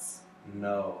floods.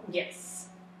 No. Yes.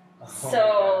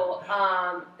 Oh,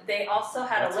 they also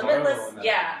had a limitless,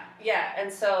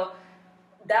 and so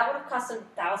that would have cost them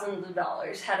thousands of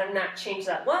dollars had I not changed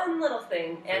that one little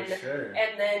thing. And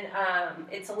and then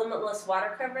it's a limitless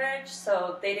water coverage,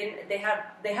 so they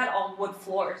had all wood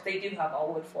floors. They do have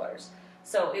all wood floors.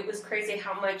 So it was crazy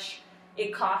how much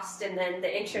it cost, and then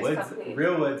the insurance company.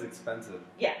 Real wood's expensive.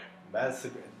 Yeah. That's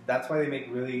why they make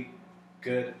really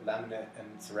good laminate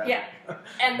and ceramic. Yeah.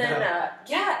 And then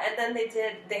and then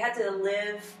they had to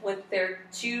live with their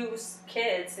 2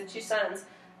 kids, the 2 sons.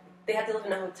 They had to live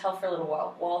in a hotel for a little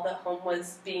while the home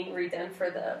was being redone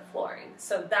for the flooring.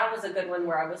 So that was a good one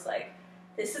where I was like,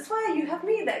 this is why you have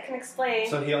me that can explain.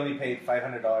 So he only paid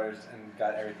 $500 and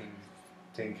got everything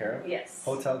taken care of? Yes.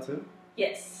 Hotel too?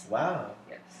 Yes. Wow.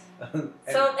 Yes.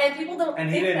 And people don't and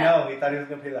think he didn't that. know. He thought he was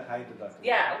going to pay the high deductible.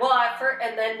 Yeah. Well,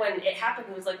 and then when it happened,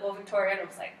 he was like, well, Victoria, and I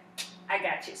was like, I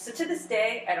got you. So to this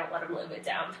day, I don't let him live it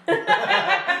down.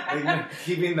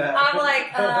 Keeping that. I'm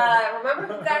like,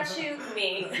 remember who got you?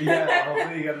 Me. Yeah,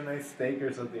 hopefully you got a nice steak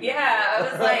or something. Yeah, I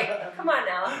was like, come on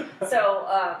now. So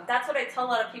that's what I tell a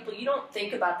lot of people. You don't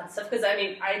think about that stuff, because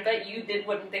I bet you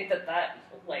wouldn't think that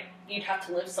you'd have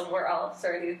to live somewhere else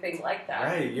or anything like that.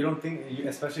 Right. You don't think,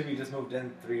 especially if you just moved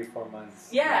in 3 or 4 months.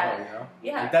 Yeah. Ago,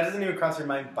 Yeah. Like, that doesn't even cross your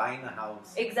mind buying a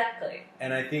house. Exactly.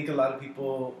 And I think a lot of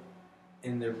people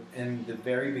in the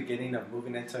very beginning of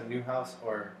moving into a new house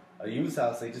or a used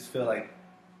house, they just feel like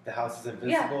the house is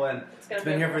invisible and it's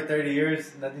been here for 30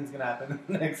 years, nothing's going to happen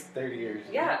in the next 30 years.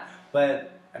 Yeah.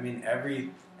 But,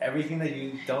 everything that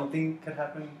you don't think could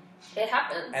happen, it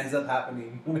happens. Ends up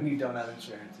happening when you don't have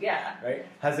insurance. Yeah. Right?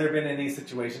 Has there been any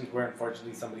situations where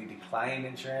unfortunately somebody declined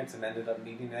insurance and ended up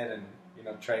needing it and,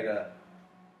 try to...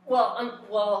 Well,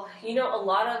 a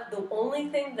lot of the only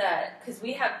thing that, because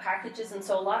we have packages, and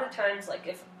so a lot of times, like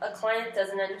if a client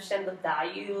doesn't understand the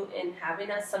value in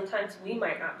having us, sometimes we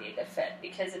might not be a good fit,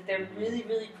 because if they're really,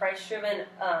 really price driven,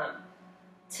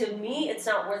 to me, it's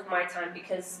not worth my time,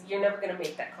 because you're never going to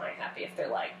make that client happy if they're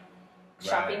like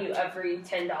shopping you every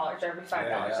 $10 or every $5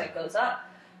 that goes up.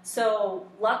 So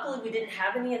luckily, we didn't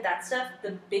have any of that stuff.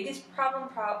 The biggest problem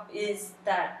is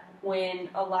that when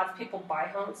a lot of people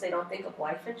buy homes, they don't think of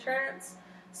life insurance.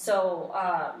 So,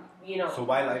 So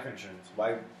why life insurance?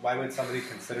 Why would somebody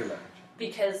consider life insurance?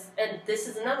 Because, and this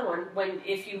is another one,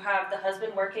 if you have the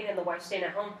husband working and the wife staying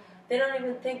at home, they don't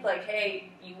even think like, hey,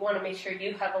 you want to make sure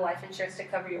you have a life insurance to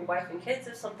cover your wife and kids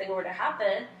if something were to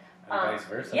happen. And vice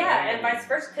versa. Yeah, right? And vice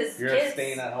versa, because you're kids...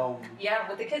 staying at home. Yeah,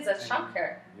 with the kids, that's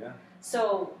childcare. Yeah.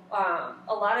 So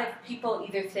a lot of people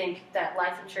either think that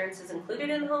life insurance is included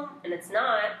in the home, and it's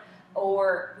not,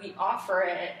 or we offer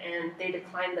it and they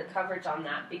decline the coverage on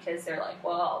that because they're like,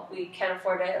 well, we can't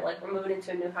afford it, like we're moving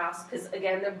into a new house, because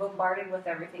again, they're bombarded with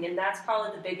everything. And that's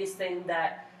probably the biggest thing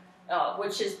that,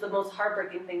 which is the most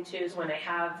heartbreaking thing too, is when I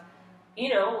have,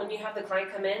 when you have the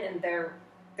client come in and their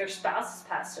spouse has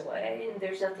passed away and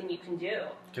there's nothing you can do.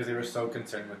 Because they were so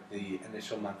concerned with the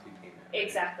initial monthly payment. Right?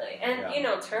 Exactly. And,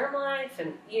 term life,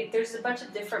 and there's a bunch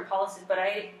of different policies, but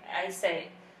I say,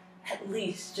 at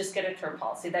least just get a term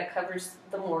policy that covers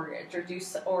the mortgage,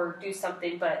 or do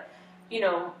something. But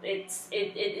it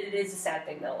is a sad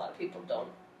thing that a lot of people don't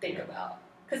think about,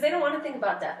 because they don't want to think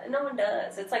about death, and no one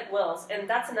does. It's like wills, and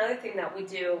that's another thing that we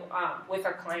do with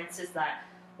our clients, is that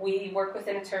we work with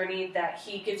an attorney that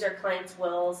he gives our clients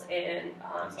wills and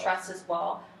trusts as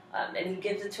well, and he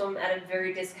gives it to them at a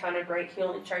very discounted rate. He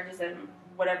only charges them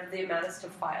whatever the amount is to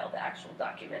file the actual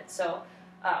document. So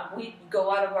we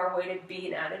go out of our way to be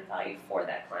an added value for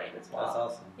that client as well. That's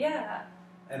awesome. Yeah.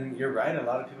 And you're right, a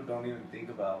lot of people don't even think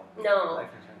about life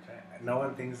insurance, right? No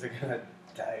one thinks they're going to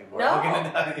die. We're all going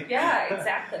to die. Yeah,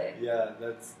 exactly. Yeah,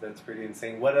 that's pretty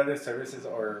insane. What other services,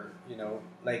 or,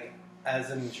 like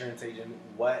as an insurance agent,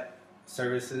 what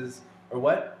services or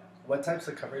what types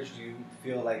of coverage do you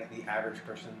feel like the average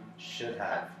person should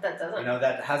have? That doesn't.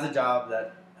 That has a job,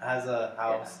 that has a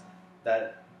house,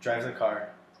 that drives a car.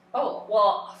 Oh,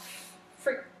 well,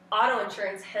 for auto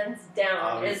insurance, hands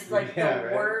down, is like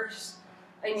the worst.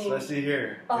 I mean, especially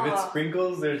here. If it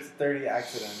sprinkles, there's 30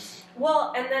 accidents.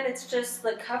 Well, and then it's just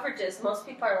the coverages. Most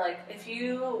people are like, if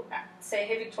you say,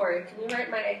 hey, Victoria, can you write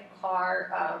my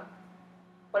car,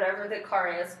 whatever the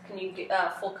car is, can you get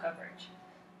full coverage?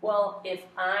 Well, if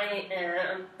I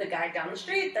am the guy down the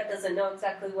street that doesn't know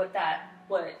exactly what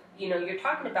you're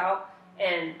talking about,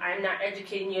 and I'm not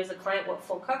educating you as a client what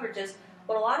full coverage is,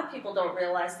 what a lot of people don't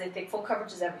realize, they think full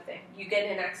coverage is everything. You get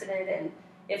in an accident, and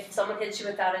if someone hits you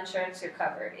without insurance, you're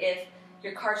covered. If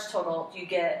your car's totaled, you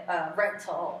get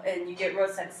rental, and you get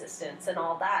roadside assistance and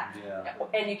all that. Yeah.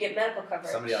 And you get medical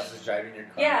coverage. Somebody else is driving your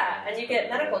car. Yeah, and you get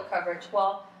medical coverage.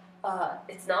 Well,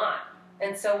 it's not.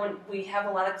 And so when we have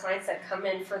a lot of clients that come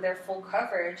in for their full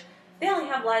coverage, they only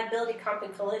have liability, comp,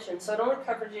 and collision. So it only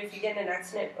covers you if you get in an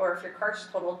accident or if your car's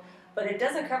totaled. But it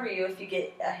doesn't cover you if you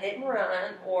get a hit and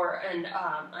run or an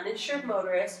uninsured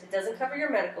motorist. It doesn't cover your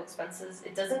medical expenses.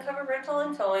 It doesn't cover rental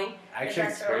and towing. I actually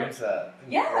experienced that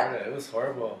in Florida. It was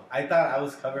horrible. I thought I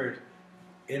was covered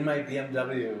in my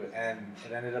BMW, and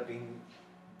it ended up being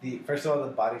first of all,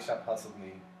 the body shop hustled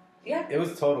me. Yeah. It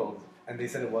was totaled, and they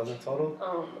said it wasn't totaled.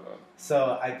 Oh, no.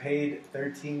 So I paid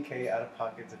 $13,000 out of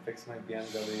pocket to fix my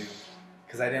BMW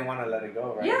because I didn't want to let it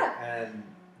go, right? Yeah. And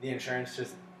the insurance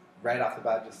just right off the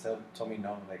bat just told me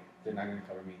no, like they're not going to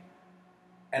cover me.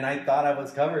 And I thought I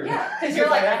was covered. Yeah, because you're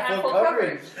like, I had full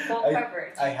coverage. Full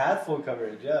coverage. I had full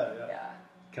coverage, yeah.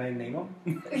 Can I name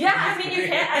them? Yeah, I mean, you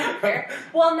can. I don't care.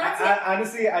 Well, and that's it.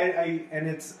 Honestly,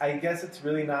 I guess it's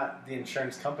really not the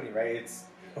insurance company, right? It's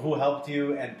who helped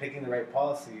you and picking the right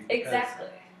policy. Exactly.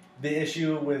 The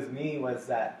issue with me was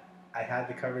that I had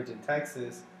the coverage in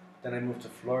Texas, then I moved to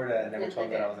Florida and never told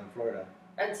me that I was in Florida.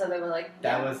 And so they were like,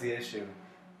 that was the issue.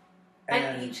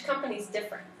 And each company's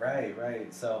different.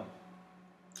 Right. So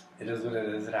it is what it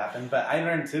is. It happened. But I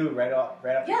learned too right off the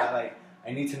bat, like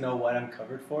I need to know what I'm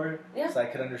covered for, so I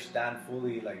could understand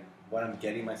fully like what I'm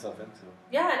getting myself into.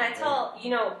 Yeah, and I tell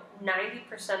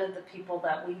 90% of the people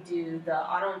that we do the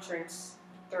auto insurance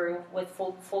through with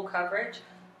full coverage,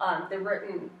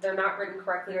 they're not written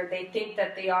correctly, or they think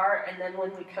that they are, and then when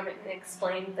we come in and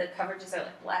explain the coverages,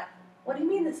 they're like, what do you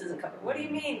mean this isn't covered? What do you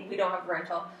mean we don't have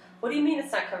rental? What do you mean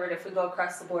it's not covered if we go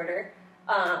across the border?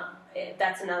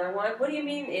 That's another one. What do you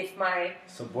mean if my...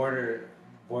 So border,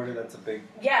 that's a big...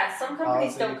 Yeah, some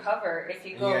companies don't cover if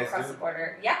you go across do? the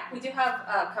border. Yeah, we do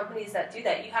have companies that do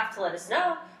that. You have to let us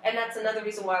know. And that's another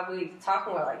reason why we talk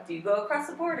and we're like, do you go across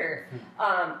the border?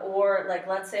 Or like,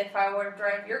 let's say if I were to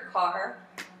drive your car,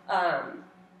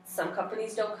 some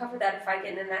companies don't cover that if I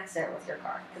get in an accident with your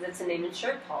car because it's a name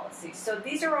insured policy. So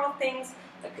these are all things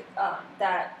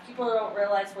that people don't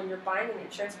realize when you're buying an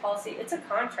insurance policy. It's a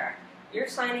contract. You're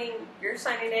signing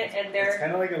it, and it's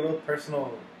kind of like a little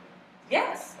personal,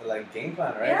 like game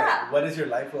plan, right? Yeah. Like, what is your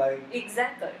life like?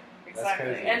 Exactly. That's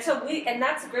crazy. And so and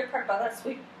that's the great part about us.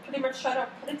 We pretty much try to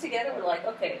put it together. We're like,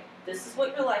 okay, this is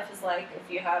what your life is like if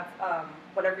you have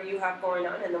whatever you have going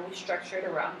on, and then we structure it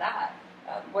around that.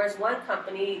 Whereas one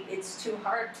company, it's too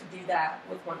hard to do that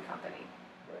with one company.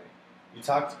 Right. You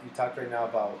talked right now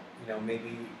about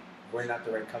maybe we're not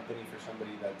the right company for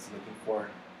somebody that's looking for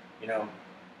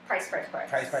price.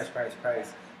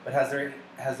 But has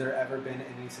there ever been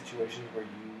any situations where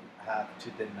you have to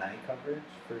deny coverage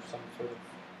for some sort of?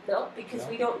 No, because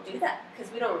we don't do that.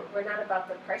 Because we're not about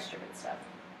the price-driven stuff.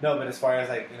 No, but as far as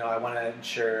like, I want to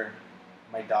insure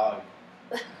my dog.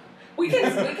 we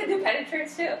can do pet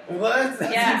insurance too. What?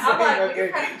 That's yeah, insane. I'm like, okay. we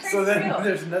do pet insurance So then too.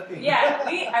 there's nothing. Yeah,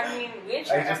 we insure I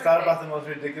just everything. thought about the most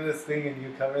ridiculous thing, and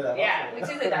you cover that. Yeah, also.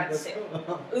 we do the dogs too.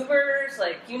 Cool. Ubers,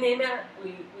 like you name it,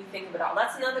 we think of it all.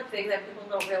 That's another thing that people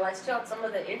don't realize too. On some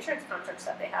of the insurance contracts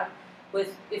that they have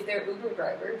with, if they're Uber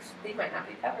drivers, they might not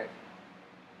be covered.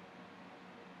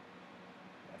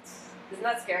 Isn't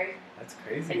that scary? That's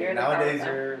crazy. And Nowadays,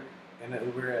 you're in an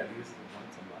Uber at least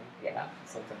once a month. Yeah.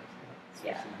 Sometimes.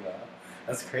 Yeah.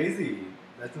 That's crazy.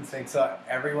 That's insane. So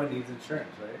everyone needs insurance,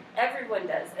 right? Everyone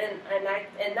does,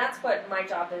 and that's what my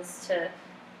job is, to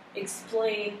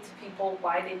explain to people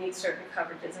why they need certain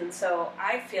coverages. And so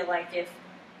I feel like if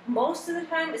most of the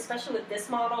time, especially with this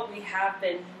model, we have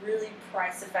been really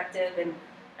price effective. And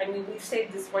I mean, we've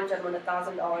saved this one gentleman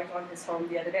 $1,000 on his home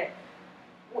the other day,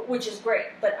 which is great.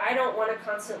 But I don't want to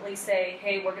constantly say,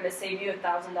 hey, we're going to save you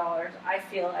 $1,000. I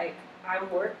feel like I'm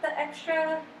worth the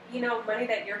extra, money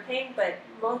that you're paying. But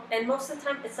most of the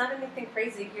time, it's not anything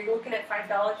crazy. You're looking at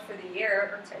 $5 for the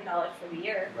year or $10 for the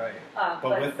year. Right.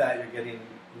 But with that, you're getting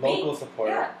local support.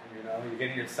 Yeah. You're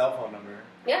getting your cell phone number.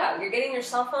 Yeah, you're getting your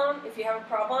cell phone. If you have a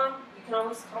problem, you can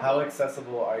always call How me.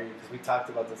 accessible are you? Because we talked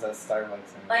about this at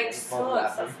Starbucks. And Like, so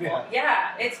accessible.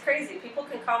 Yeah, it's crazy. People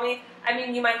can call me. I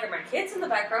mean, you might hear my kids in the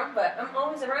background, but I'm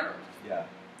always around. Yeah.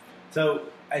 So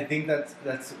I think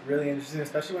that's really interesting,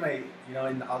 especially when I,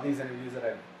 in all these interviews that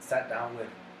I've sat down with,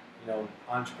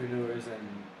 entrepreneurs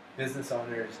and business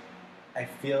owners, I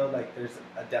feel like there's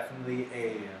definitely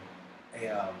a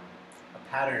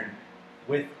pattern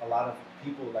with a lot of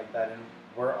people like that, and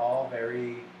we're all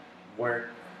very work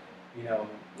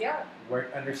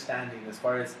understanding, as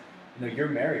far as, you're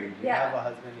married, you have a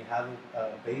husband, you have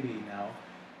a baby now,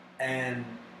 and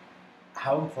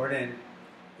how important,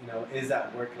 is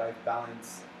that work-life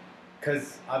balance?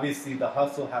 Because obviously the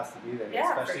hustle has to be there,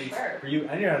 especially for sure. for you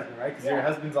and your husband, right? Because your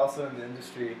husband's also in the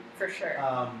industry. For sure.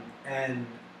 And,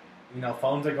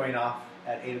 phones are going off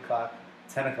at 8 o'clock,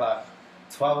 10 o'clock,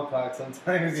 12 o'clock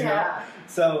sometimes, you know?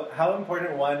 So how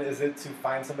important, one, is it to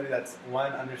find somebody that's,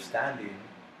 one, understanding,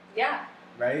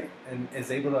 right? And is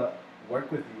able to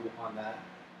work with you on that.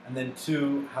 And then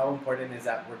two, how important is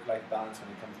that work-life balance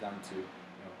when it comes down to,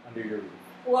 under your roof?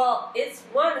 Well, it's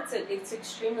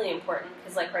extremely important,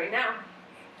 because like right now,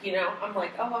 I'm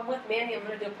like, oh, I'm with Manny, I'm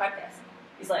going to do a podcast.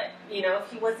 He's like,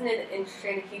 if he wasn't in the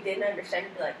industry and he didn't understand,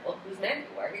 he'd be like, well, who's Manny?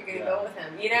 Where are you going to go with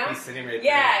him, He's sitting right there.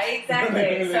 Yeah,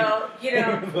 exactly. So,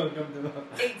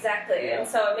 exactly. Yeah. And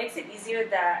so it makes it easier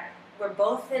that we're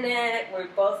both in it, we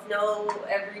both know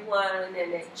everyone,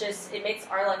 and it makes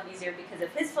our life easier, because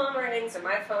if his phone rings or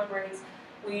my phone rings,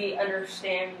 we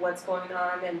understand what's going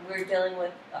on, and we're dealing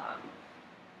with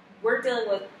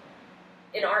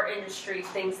in our industry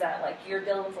things that, like, you're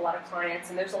dealing with a lot of clients,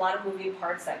 and there's a lot of moving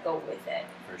parts that go with it.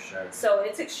 For sure. So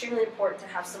it's extremely important to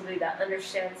have somebody that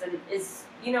understands and is,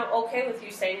 okay with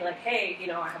you saying, like, hey,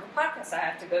 I have a podcast I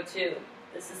have to go to.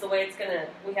 This is the way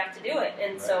we have to do it.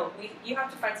 And so you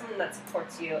have to find someone that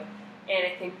supports you. And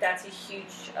I think that's a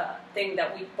huge thing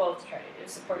that we both try to do,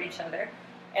 support each other.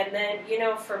 And then,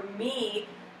 for me,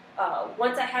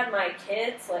 once I had my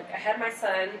kids, like I had my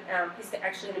son, he's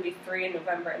actually going to be 3 in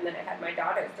November, and then I had my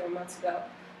daughter 3 months ago.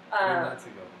 3 months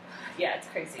ago. Yeah, it's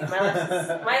crazy.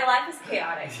 My life is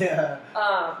chaotic. Yeah.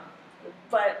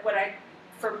 But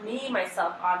for me,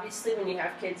 myself, obviously when you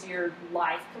have kids, your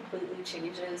life completely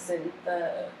changes, and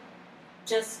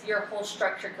your whole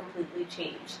structure completely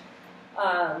changed.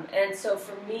 And so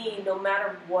for me, no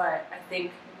matter what, I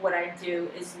think what I do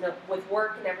is, with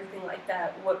work and everything like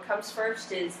that, what comes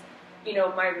first is,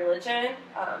 my religion,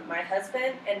 my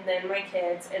husband, and then my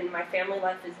kids, and my family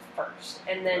life is first.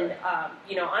 And then,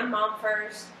 I'm mom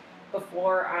first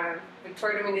before I'm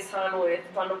Victoria Dominguez Han with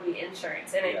Bundleby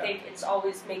Insurance. And I think it's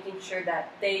always making sure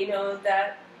that they know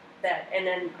that, and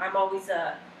then I'm always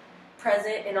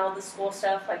present in all the school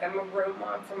stuff. Like, I'm a room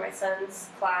mom for my son's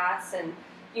class, and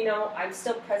I'm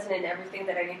still present in everything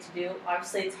that I need to do.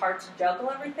 Obviously, it's hard to juggle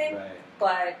everything,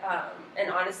 but, and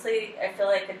honestly, I feel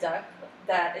like a duck,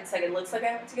 that it's like, it looks like I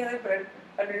have it together, but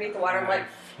underneath the water, I'm like,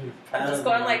 I'm just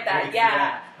going like that,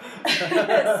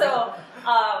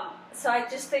 So I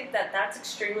just think that that's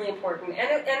extremely important,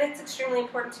 and it's extremely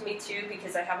important to me too,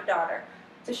 because I have a daughter,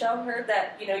 to show her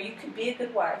that, you can be a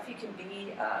good wife, you can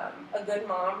be a good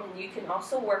mom, and you can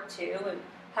also work too, and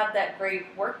have that great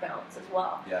work balance as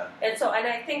well. Yeah. And so, and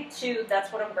I think too,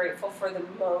 that's what I'm grateful for the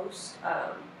most.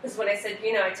 Because when I said,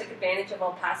 you know, I took advantage of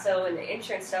El Paso and the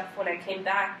insurance stuff when I came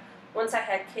back, once I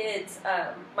had kids,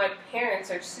 my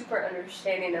parents are super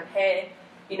understanding of, hey,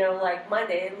 you know, like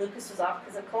Monday, Lucas was off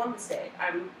because of Columbus Day.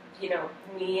 You know,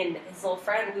 me and his little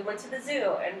friend, we went to the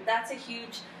zoo, and that's a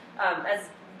huge, as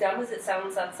dumb as it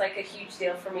sounds, that's like a huge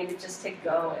deal for me to just to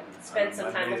go and spend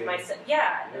some time with my son.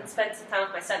 Yeah, and spend some time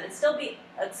with my son and still be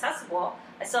accessible.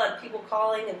 I still had people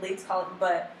calling and leads calling,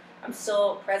 but I'm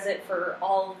still present for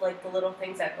all of like the little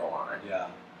things that go on. Yeah,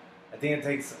 I think it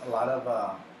takes a lot of,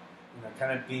 you know,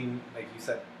 kind of being, like you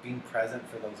said, being present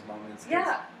for those moments.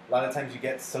 Yeah. A lot of times you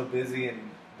get so busy and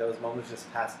those moments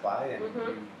just pass by and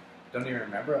you don't even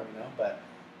remember them, you know. But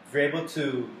if you're able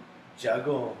to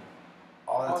juggle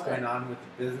all that's going on with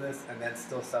the business and then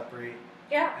still separate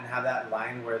and have that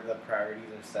line where the priorities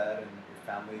are set and your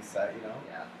family's set, you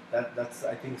know, that's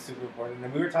I think super important.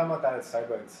 And we were talking about that at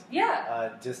Starbucks.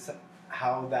 Yeah. Just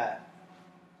how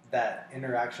that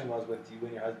interaction was with you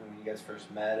and your husband when you guys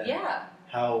first met, and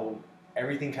how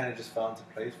everything kind of just fell into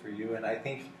place for you. And I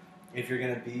think if you're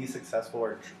going to be successful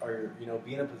or you know,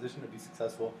 be in a position to be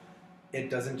successful, it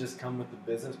doesn't just come with the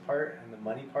business part and the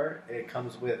money part. It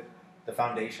comes with the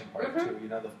foundation part too. You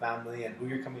know, the family and who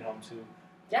you're coming home to.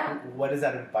 Yeah. What is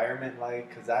that environment like?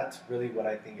 Because that's really what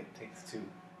I think it takes to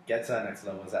get to that next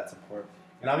level, is that support.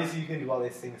 And obviously you can do all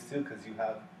these things too because you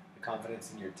have the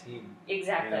confidence in your team.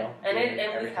 Exactly. You know,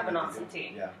 and we have an awesome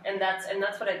team. Yeah. And that's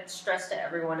what I stress to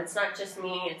everyone. It's not just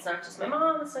me. It's not just my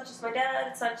mom. It's not just my dad.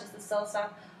 It's not just the sales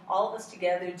staff. All of us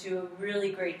together do a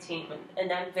really great team,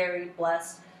 and I'm very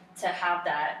blessed to have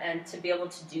that and to be able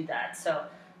to do that. So,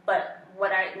 but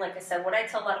what I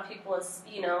tell a lot of people is,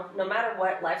 you know, no matter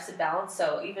what, life's a balance.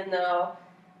 So even though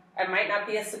I might not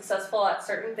be as successful at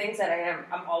certain things that I am,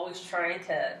 I'm always trying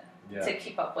to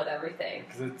keep up with everything.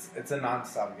 Because it's a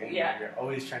nonstop game. Yeah. You're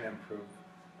always trying to improve.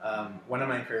 One of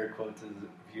my favorite quotes is,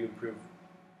 if you improve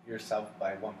yourself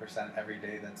by 1% every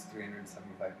day, that's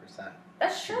 375%.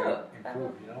 That's true.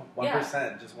 Improve, you know?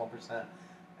 1%, just 1%.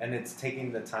 And it's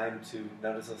taking the time to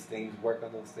notice those things, work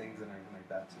on those things, and everything like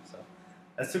that too. So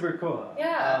that's super cool.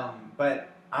 Yeah. But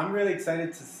I'm really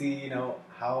excited to see, you know,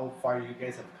 how far you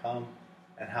guys have come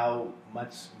and how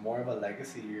much more of a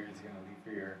legacy you're going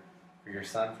to leave for your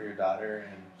son, for your daughter,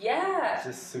 and it's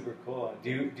just super cool.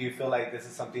 Do you feel like this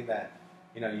is something that,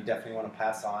 you know, you definitely want to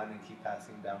pass on and keep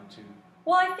passing down to?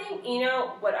 Well, I think, you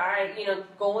know,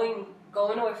 going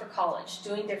away for college,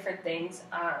 doing different things,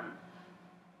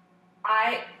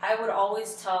 I would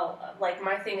always tell, like,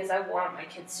 my thing is I want my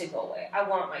kids to go away. I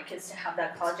want my kids to have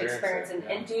that college experience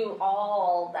and do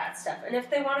all that stuff. And if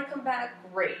they want to come back,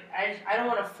 great. I don't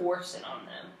want to force it on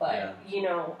them. But, you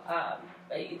know,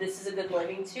 this is a good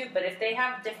living too. But if they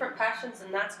have different passions,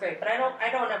 then that's great. But I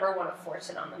don't ever want to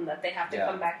force it on them that they have to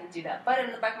come back and do that. But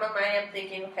in the back of my mind, I'm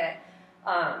thinking, okay,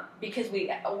 because we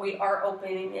are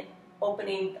opening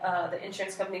the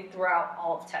insurance company throughout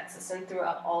all of Texas and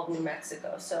throughout all of New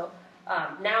Mexico. So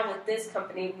now with this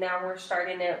company, now we're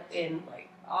starting it in like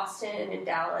Austin and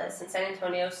Dallas and San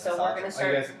Antonio. So we're going to start.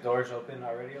 Are you guys doors open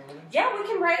already over there? Yeah, we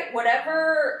can write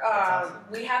whatever. Awesome.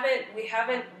 We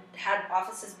haven't had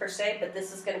offices per se, but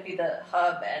this is going to be the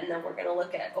hub, and then we're going to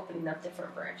look at opening up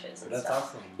different branches and That's stuff.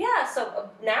 awesome. Yeah, so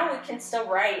now we can still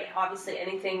write, obviously,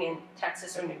 anything in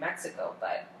Texas or New Mexico,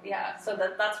 but yeah, so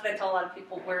that's what I tell a lot of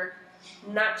people. We're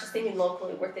not just thinking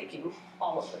locally, we're thinking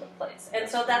all over the place. And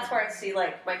so that's where I see,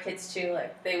 like, my kids too,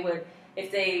 like, they would,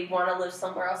 if they want to live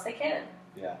somewhere else, they can.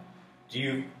 Yeah. Do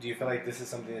you feel like this is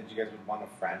something that you guys would want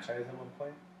to franchise at one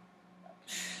point?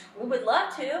 We would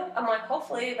love to. I'm like,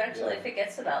 hopefully, eventually, if it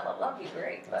gets to that level, that'd be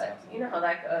great. But awesome. You know how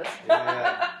that goes.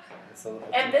 It's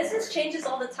and business changes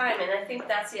all the time, and I think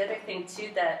that's the other thing too.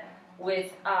 That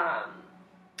with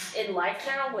in life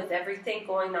now, with everything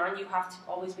going on, you have to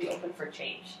always be open for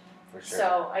change. For sure.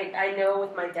 So I know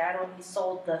with my dad, when he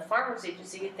sold the farmers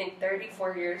agency, you think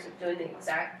 34 years of doing the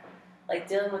exact, like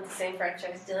dealing with the same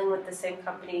franchise, dealing with the same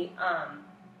company.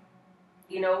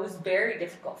 You know, it was very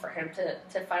difficult for him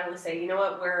to finally say, you know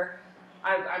what,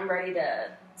 I'm ready to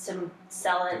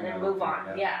sell it and move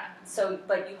on. Yeah. So,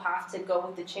 but you have to go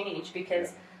with the change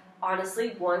because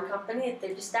honestly, one company,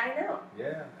 they're just dying out.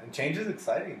 Yeah, and change is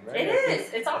exciting, right? It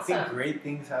is. It's awesome. I think great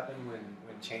things happen when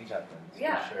change happens.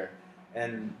 Yeah. For sure.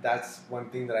 And that's one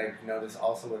thing that I've noticed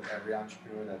also with every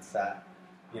entrepreneur that's sat,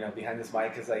 you know, behind this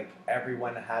mic is like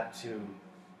everyone had to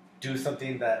do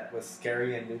something that was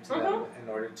scary and new to them in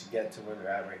order to get to where they're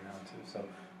at right now too. So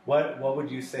what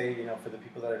would you say, you know, for the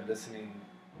people that are listening,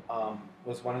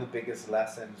 was one of the biggest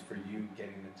lessons for you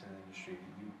getting into the industry,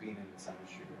 you being in this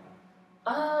industry right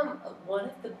One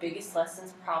of the biggest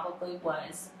lessons probably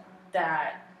was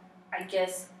that I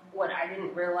guess what I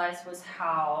didn't realize was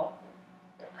how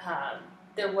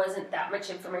there wasn't that much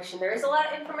information. There is a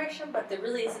lot of information, but there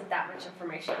really isn't that much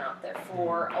information out there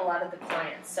for a lot of the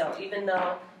clients. So even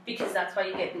though, because that's why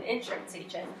you get an insurance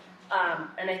agent,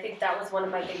 and I think that was one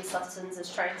of my biggest lessons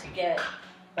is trying to get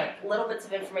like little bits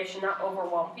of information, not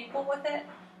overwhelm people with it,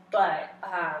 but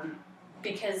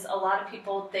because a lot of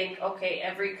people think, okay,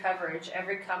 every coverage,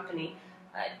 every company.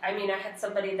 I mean, I had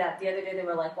somebody that the other day they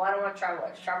were like, well, I don't want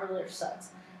Travelers. Travelers sucks.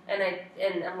 And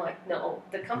I'm like, no,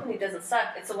 the company doesn't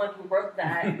suck. It's the one who wrote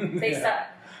that. They suck.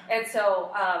 And so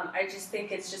I just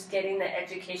think it's just getting the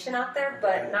education out there,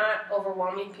 but not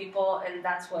overwhelming people. And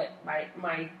that's what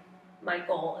my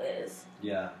goal is.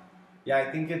 Yeah,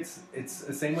 I think it's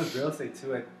the same with real estate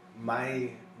too. My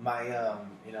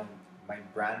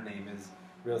brand name is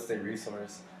Real Estate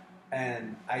Resource,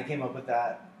 and I came up with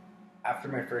that after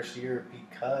my first year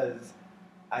because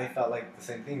I felt like the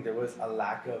same thing. There was a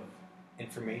lack of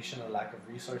information, a lack of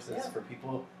resources for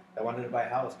people that wanted to buy a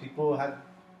house. People had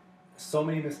so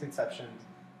many misconceptions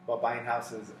about buying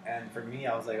houses, and for me,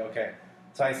 I was like, okay.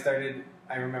 So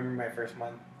I remember my first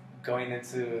month going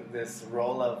into this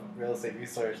role of Real Estate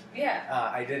Resource.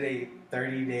 I did a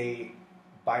 30-day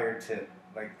buyer tip.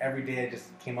 Like every day I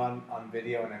just came on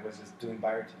video and I was just doing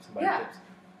buyer tips and buyer tips.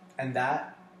 And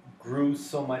that grew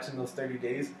so much in those 30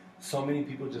 days. So many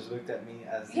people just looked at me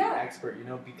as the expert,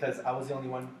 because I was the only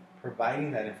one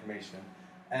providing that information.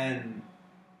 And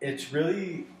it's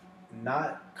really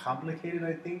not complicated,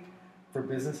 I think, for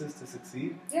businesses to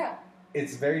succeed.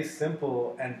 It's very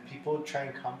simple, and people try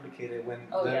and complicate it when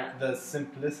the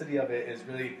simplicity of it is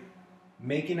really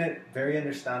making it very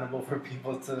understandable for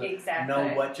people to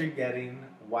know what you're getting,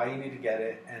 why you need to get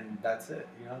it, and that's it.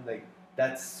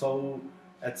 It's so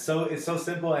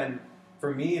simple. And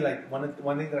for me, like one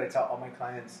thing that I tell all my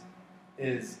clients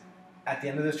is, at the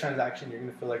end of this transaction, you're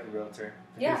gonna feel like a realtor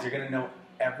because you're gonna know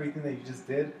everything that you just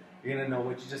did. You're gonna know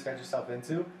what you just got yourself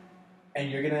into,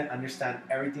 and you're gonna understand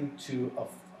everything to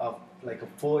a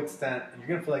full extent. You're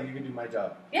gonna feel like you can do my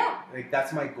job. Like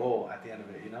that's my goal at the end of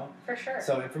it, For sure.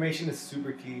 So information is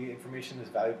super key. Information is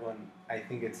valuable, and I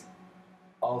think it's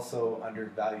also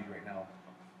undervalued right now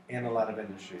in a lot of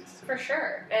industries too. For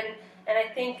sure. And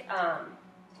I think,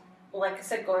 like I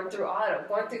said, going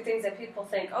through things that people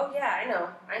think, oh yeah,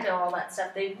 I know all that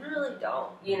stuff. They really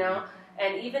don't,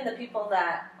 And even the people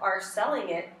that are selling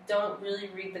it don't really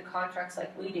read the contracts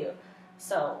like we do.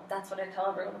 So that's what I tell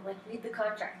everyone. I'm like, read the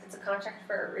contract. It's a contract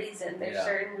for a reason. There's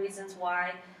certain reasons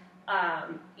why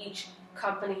each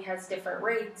company has different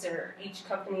rates, or each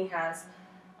company has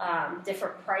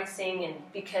different pricing, and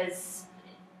because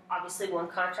obviously one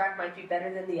contract might be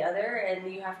better than the other,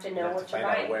 and you have to know what you're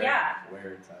buying. Where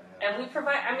it's at, And we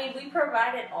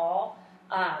provide it all,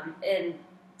 and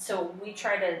so we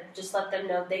try to just let them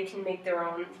know they can make their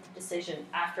own decision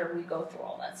after we go through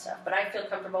all that stuff. But I feel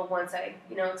comfortable once I,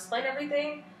 explain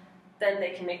everything, then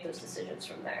they can make those decisions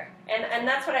from there. And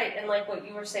that's what and like what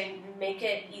you were saying, make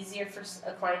it easier for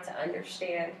a client to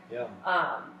understand.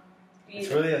 It's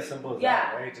really as simple as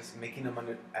that, right? Just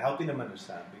helping them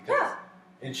understand, because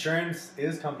insurance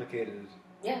is complicated.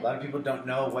 A lot of people don't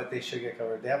know what they should get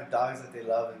covered. They have dogs that they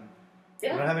love, and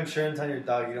if you don't have insurance on your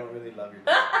dog, you don't really love your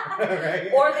dog.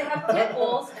 Right? Or they have pit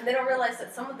bulls, and they don't realize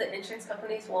that some of the insurance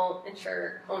companies won't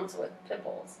insure homes with pit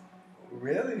bulls.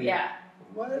 Really? Yeah.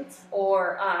 What?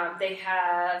 Or they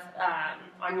have,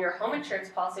 on your home insurance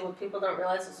policy, what people don't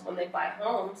realize is when they buy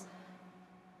homes,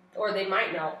 or they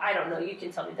might know, I don't know, you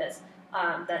can tell me this,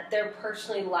 that they're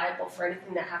personally liable for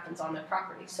anything that happens on their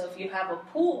property. So if you have a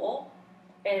pool,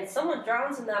 and someone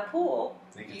drowns in that pool,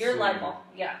 you're liable.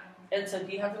 Yeah. And so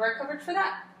do you have the right coverage for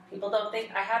that? People don't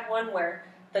think. I had one where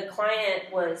the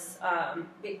client was,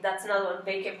 that's another one,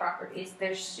 vacant properties.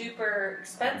 They're super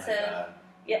expensive. Oh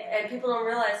and people don't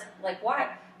realize, like,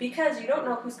 why? Because you don't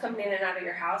know who's coming in and out of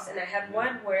your house. And I had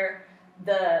one where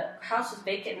the house was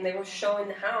vacant and they were showing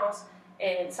the house,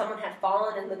 and someone had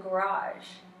fallen in the garage.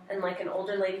 And, like, an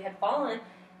older lady had fallen.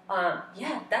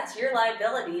 That's your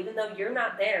liability, even though you're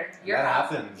not there. That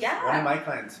happens. Yeah. One of my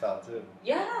clients fell, too.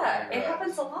 Yeah, it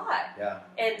happens a lot. Yeah.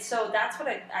 And so that's what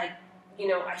I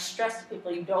stress to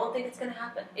people. You don't think it's going to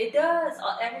happen. It does.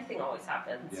 Everything always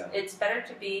happens. Yeah. It's better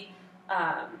to be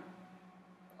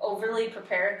overly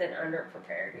prepared than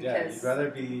underprepared. Because you'd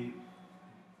rather be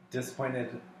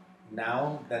disappointed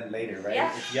now than later, right?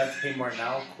 Yeah. If you have to pay more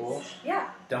now, cool. Yeah.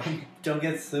 Don't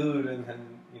get sued and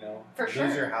then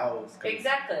lose your house.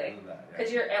 Exactly.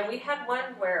 Because and we had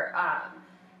one where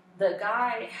the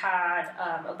guy had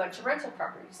a bunch of rental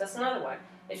properties. That's another one.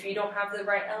 if you don't have the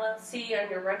right LLC on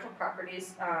your rental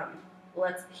properties,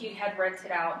 he had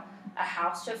rented out a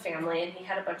house to a family, and he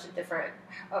had a bunch of different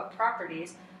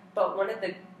properties, but one of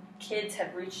the kids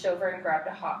had reached over and grabbed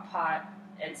a hot pot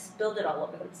and spilled it all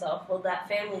over themselves. Well, that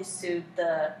family sued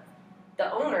the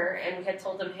owner, and we had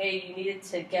told them, hey, you needed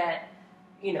to get,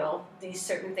 these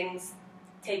certain things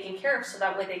taken care of so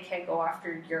that way they can't go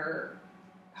after your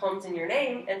homes in your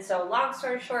name. And so, long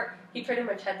story short, he pretty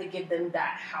much had to give them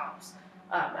that house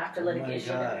after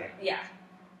litigation. Yeah.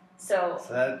 So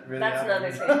that really that's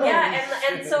another thing. Yeah,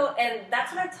 and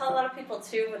that's what I tell a lot of people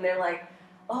too when they're like,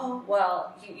 oh,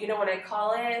 well, when I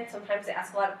call in, sometimes they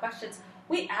ask a lot of questions.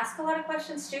 We ask a lot of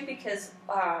questions too because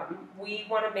we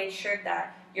want to make sure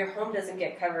that your home doesn't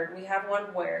get covered. We have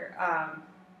one where,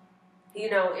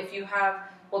 if you have,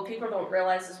 what people don't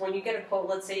realize is when you get a quote,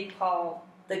 let's say you call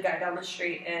the guy down the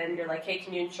street and you're like, hey,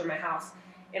 can you insure my house?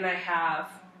 And I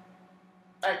have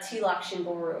a T-lock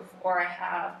shingle roof, or I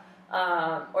have,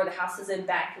 or the house is in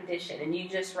bad condition, and you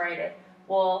just write it.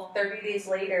 Well, 30 days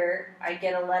later, I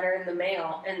get a letter in the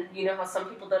mail, and you know how some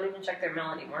people don't even check their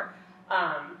mail anymore.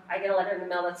 I get a letter in the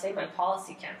mail that say my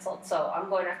policy canceled, so I'm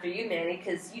going after you, Manny,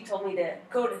 because you told me to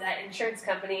go to that insurance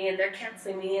company, and they're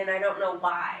canceling me, and I don't know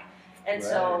why. And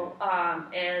so,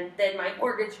 and then my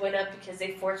mortgage went up because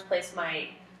they force placed my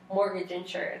mortgage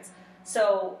insurance.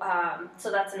 So, so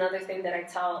that's another thing that I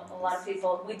tell a lot of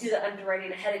people. We do the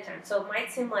underwriting ahead of time. So it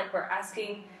might seem like we're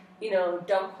asking,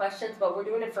 dumb questions, but we're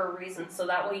doing it for a reason. So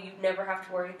that way you never have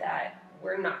to worry that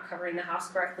we're not covering the house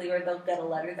correctly, or they'll get a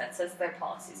letter that says their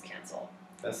policy's canceled.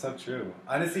 That's so true.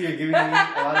 Honestly, you're giving me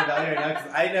a lot of value right now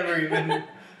because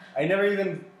I never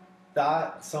even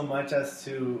thought so much as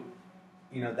to,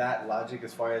 that logic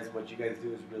as far as what you guys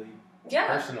do is really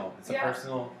personal. It's a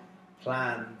personal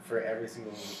plan for every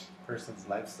single person's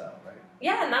lifestyle, right?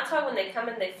 Yeah, and that's why when they come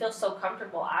in, they feel so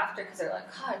comfortable after because they're like,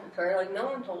 God, Victoria, like no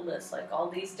one told us like all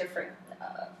these different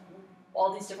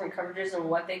coverages and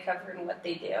what they cover and what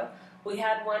they do. We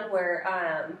had one where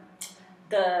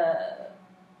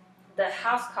the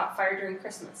house caught fire during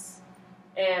Christmas,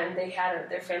 and they had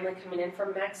their family coming in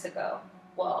from Mexico.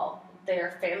 Well,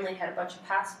 their family had a bunch of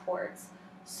passports,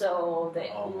 so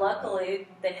luckily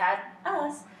they had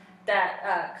us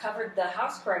that covered the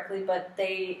house correctly, but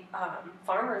they,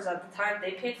 farmers at the time,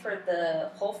 they paid for the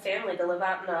whole family to live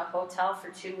out in a hotel for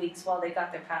 2 weeks while they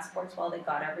got their passports, while they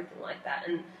got everything like that.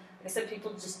 And like I said,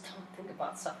 people just don't think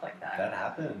about stuff like that. That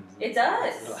happens. It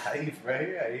does. It's life,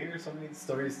 right? I hear so many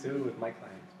stories too with my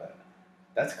clients, but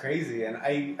that's crazy. And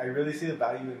I really see the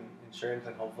value in insurance,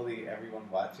 and hopefully everyone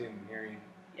watching and hearing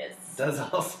does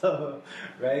also,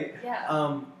 right?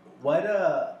 Yeah.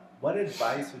 What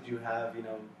advice would you have,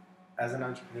 as an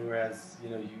entrepreneur, as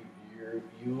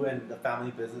you and the family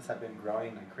business have been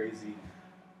growing like crazy.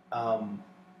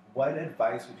 What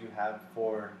advice would you have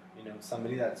for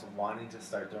somebody that's wanting to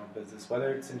start their own business,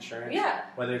 whether it's insurance,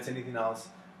 whether it's anything else?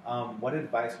 What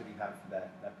advice would you have for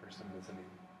that person listening?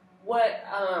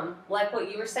 Like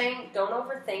what you were saying, don't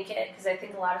overthink it, because I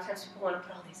think a lot of times people want to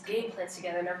put all these game plans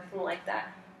together and everything like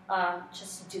that.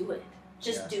 Just do it.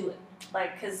 Just do it.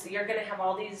 Like, because you're gonna have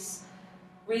all these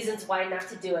reasons why not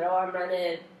to do it. Oh, I'm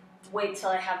gonna wait till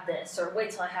I have this, or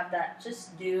wait till I have that.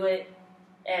 Just do it,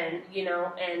 and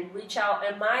and reach out.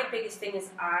 And my biggest thing is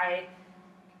I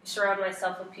surround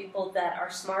myself with people that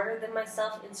are smarter than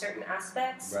myself in certain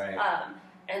aspects. Right.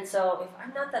 And so if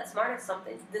I'm not that smart at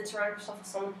something, then surround yourself with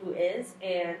someone who is,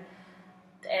 and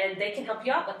they can help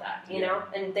you out with that. You know,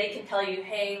 and they can tell you,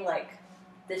 hey, like,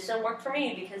 this didn't work for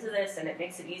me because of this, and it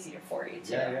makes it easier for you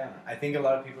too. Yeah. I think a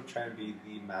lot of people try and be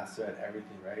the master at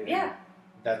everything, right? Yeah. And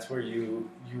that's where you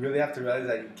really have to realize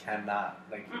that you cannot.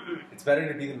 Like, it's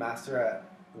better to be the master at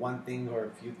one thing or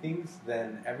a few things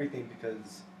than everything,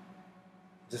 because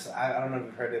I don't know if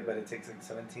you've heard it, but it takes like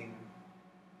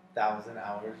 17,000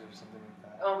 hours or something like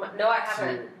that. No, I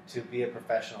haven't. To be a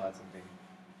professional at something.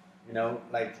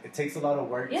 Like, it takes a lot of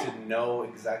work to know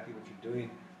exactly what you're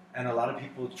doing. And a lot of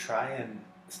people try and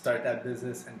start that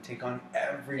business and take on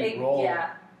every role.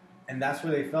 Yeah. And that's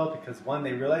where they fail, because one,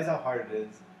 they realize how hard it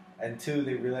is. And two,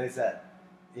 they realize that,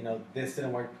 this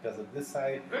didn't work because of this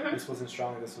side. This wasn't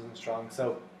strong, this wasn't strong.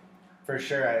 So for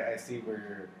sure, I see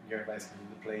where your advice comes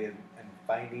into play, and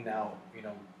finding out,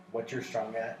 what you're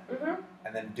strong at,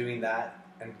 and then doing that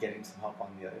and getting some help on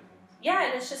the other things. Yeah,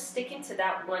 and it's just sticking to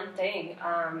that one thing.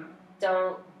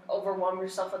 Don't overwhelm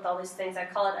yourself with all these things. I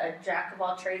call it a jack of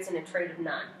all trades and a trade of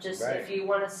none. Just if you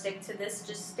want to stick to this,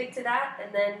 just stick to that,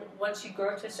 and then once you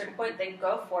grow to a certain point, then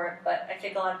go for it. But I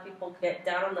think a lot of people get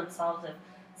down on themselves if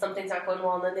something's not going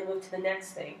well, and then they move to the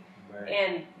next thing.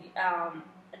 And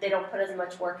they don't put as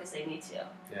much work as they need to.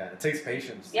 Yeah, it takes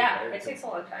patience. Yeah, right? it takes a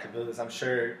long time. To build this. I'm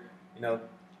sure,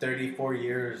 34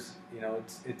 years,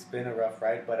 it's been a rough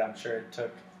ride, but I'm sure it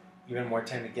took even more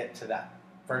time to get to that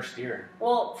first year.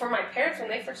 Well, for my parents, when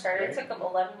they first started, Right. It took them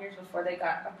 11 years before they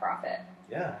got a profit.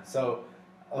 Yeah, so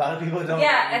a lot of people don't.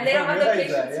 Yeah, and they don't have the realize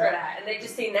patience that, for that, and they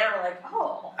just see now like,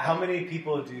 oh. How many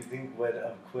people do you think would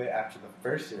have quit after the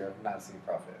first year of not seeing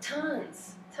profit?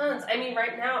 Tons. I mean,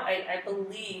 right now, I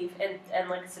believe, and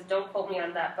like I said, don't quote me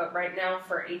on that, but right now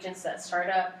for agents that start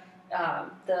up,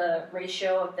 the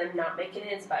ratio of them not making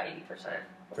it is about 80%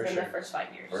 within the first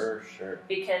 5 years. For sure.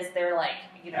 Because they're like,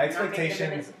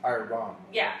 expectations are wrong.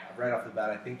 Yeah. Right off the bat,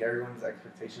 I think everyone's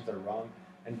expectations are wrong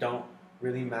and don't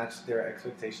really match their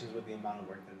expectations with the amount of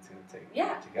work that it's going to take.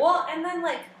 Yeah. To get Well, there. and then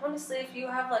like honestly, if you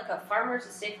have like a Farmers,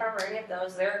 a State Farm, or any of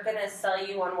those, they're gonna sell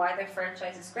you on why their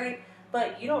franchise is great.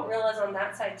 But you don't realize on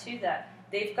that side too that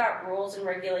they've got rules and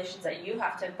regulations that you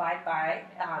have to abide by.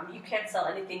 You can't sell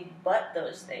anything but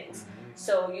those things. Mm-hmm.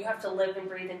 So you have to live and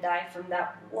breathe and die from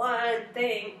that one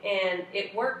thing. And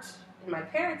it worked in my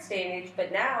parents' day and age,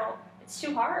 but now it's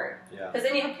too hard. Yeah. Because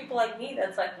then you have people like me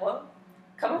that's like, well,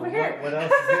 come over here. What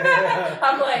else?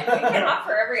 I'm like, we can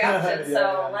offer every option, Yeah, so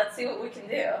yeah. let's see what we can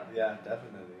do. Yeah,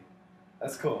 definitely.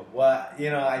 That's cool. Well,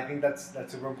 I think that's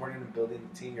super important in building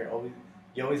the team.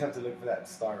 You always have to look for that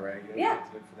star, right? You always have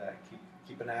to look for that.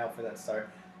 Keep an eye out for that star.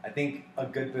 I think a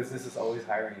good business is always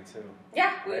hiring too.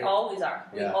 Yeah, we Right? always are.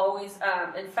 We Yeah. always.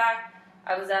 In fact,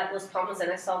 I was at Las Palmas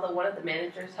and I saw one of the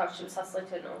managers how she was hustling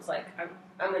to it, and I was like,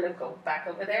 I'm gonna go back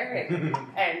over there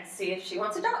and see if she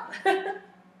wants a job.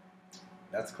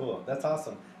 That's cool. That's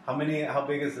awesome. How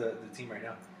big is the team right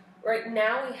now? Right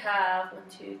now we have 1,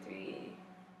 2, 3,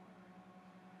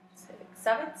 6,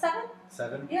 7.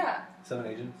 7? Yeah. 7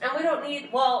 agents? And we don't need,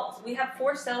 well, we have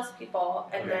 4 salespeople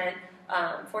and Okay. then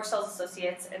 4 sales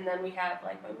associates, and then we have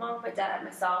like my mom, my dad,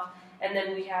 myself, and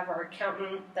then we have our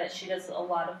accountant that she does a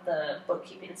lot of the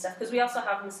bookkeeping and stuff, because we also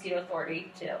have Mosquito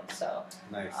Authority too, so.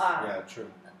 Nice. Yeah, true.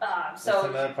 So that's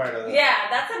another part of it. yeah,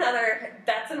 that's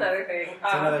another thing.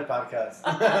 It's another podcast.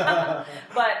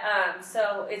 But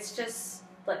so it's just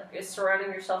like it's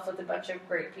surrounding yourself with a bunch of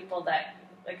great people that,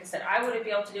 like I said, I wouldn't be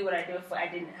able to do what I do if I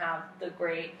didn't have the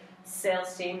great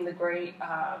sales team, the great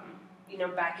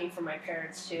backing from my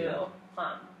parents too.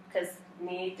 Because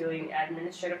me doing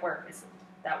administrative work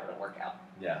that wouldn't work out.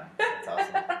 Yeah, that's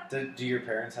awesome. Do your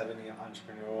parents have any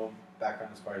entrepreneurial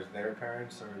background as far as their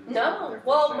parents, or No. their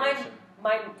Well, first generation?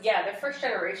 They're first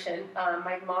generation.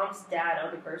 My mom's dad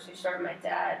owned a grocery store. My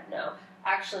dad, no.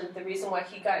 Actually, the reason why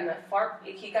he got into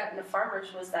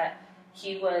farmers was that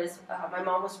he was. My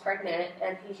mom was pregnant,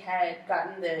 and he had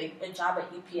gotten a job at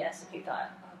UPS, and he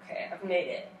thought, okay, I've made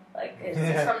it. Like it's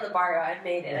from the barrio, I've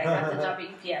made it. I got the job at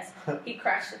UPS. He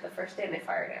crashed it the first day, and they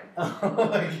fired him. Oh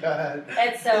my god!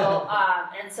 And so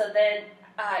then.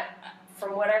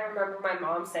 From what I remember my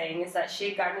mom saying is that she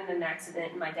had gotten in an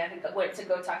accident and my dad went to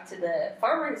go talk to the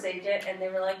farmer's agent, and they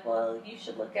were like, well, you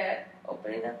should look at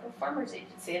opening up a farmer's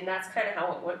agency, and that's kind of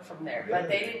how it went from there. Really? But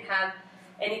they didn't have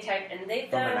any type, and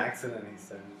they've From done... an accident, he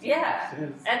said. Yeah,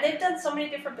 Jeez. and they've done so many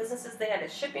different businesses. They had a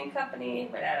shipping company,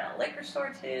 my dad had a liquor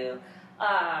store too.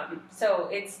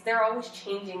 So they're always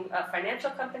changing,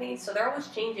 financial companies, so they're always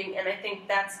changing, and I think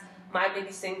that's my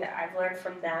biggest thing that I've learned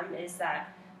from them is that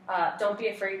don't be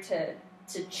afraid to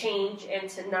change and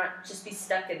to not just be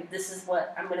stuck in this is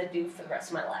what I'm going to do for the rest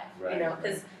of my life, Right,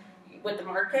 because with the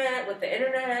market, with the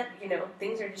internet,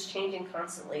 things are just changing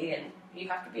constantly, and you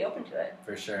have to be open to it.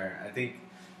 For sure. I think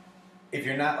if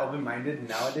you're not open-minded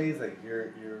nowadays, like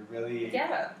you're really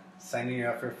signing you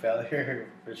up for failure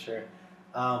for sure.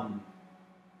 And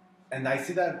I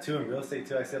see that too in real estate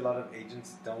too. I see a lot of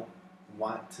agents don't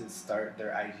want to start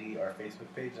their IG or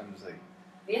Facebook page. I'm just like,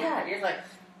 yeah, you're like.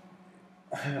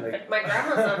 like My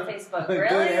grandma's on Facebook. Dude,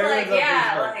 Really? everyone's on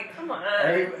Facebook. Like, come on.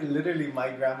 Literally, my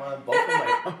grandma, both of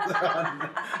my grandmas are on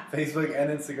Facebook and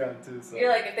Instagram too. So You're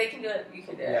like, if they can do it, you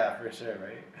can do it. yeah, for sure,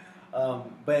 right?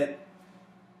 But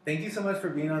thank you so much for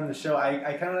being on the show. I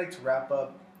kind of like to wrap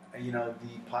up, the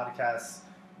podcast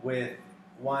with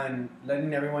one,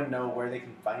 letting everyone know where they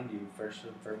can find you first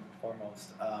and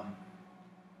foremost.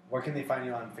 Where can they find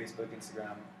you on Facebook,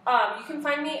 Instagram? You can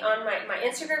find me on my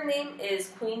Instagram name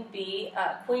is Queen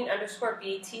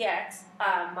 _BTX.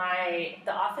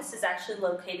 The office is actually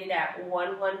located at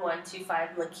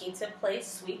 11125 La Quinta Place,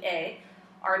 Suite A.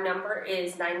 Our number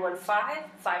is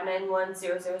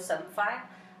 915-591-0075.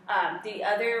 The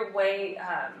other way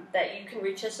that you can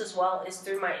reach us as well is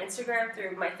through my Instagram,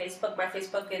 through my Facebook. My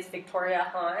Facebook is Victoria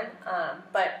Hahn.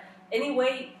 But any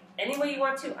way any way you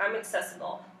want to. I'm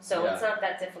accessible, so it's not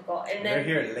that difficult. And then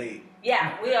they're here late.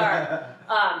 Yeah, we are.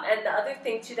 And the other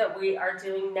thing too that we are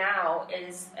doing now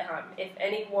is if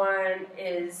anyone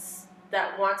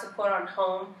that wants to put on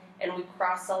home and we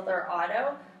cross-sell their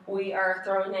auto, we are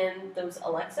throwing in those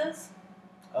Alexas.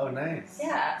 Oh, nice.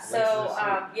 Yeah. So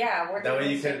we're that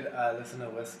way you could listen to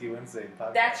Whiskey Wednesday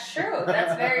podcast. That's true.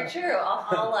 That's very true.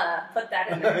 I'll put that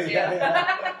in there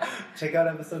too. Check out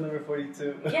episode number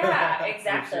 42. Yeah,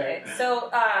 exactly. Sure.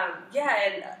 So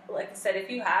and like I said, if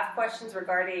you have questions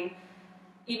regarding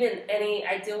even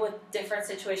I deal with different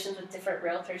situations with different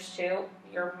realtors too,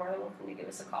 you're more than welcome to give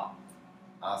us a call.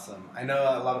 Awesome. I know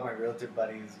a lot of my realtor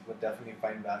buddies would definitely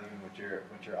find value in what you're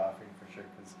offering for sure,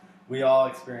 because we all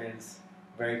experience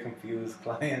very confused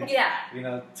clients.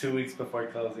 Yeah. 2 weeks before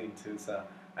closing too. So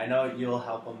I know you'll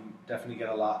help them definitely get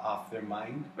a lot off their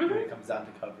mind when it comes down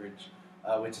to coverage,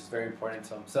 which is very important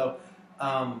to them. So,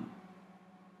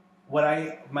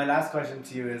 my last question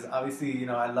to you is, obviously,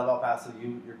 I love El Paso.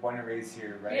 You're born and raised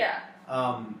here, right? Yeah.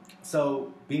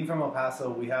 So being from El Paso,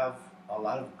 we have a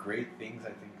lot of great things, I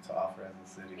think, to offer as a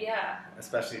city. Yeah.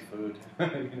 Especially food.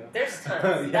 There's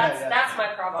tons. That's my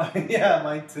problem. Yeah,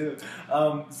 mine too.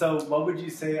 So what would you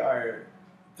say are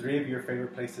 3 of your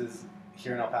favorite places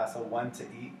here in El Paso? 1 to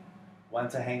eat, 1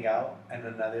 to hang out, and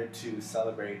another to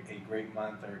celebrate a great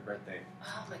month or birthday?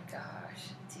 Oh my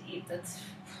gosh. To eat,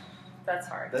 that's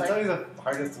hard. That's always the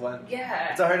hardest one. Yeah.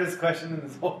 It's the hardest question in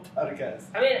this whole podcast.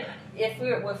 I mean, if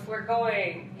we're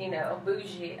going,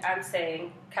 bougie, I'm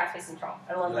saying Cafe Central.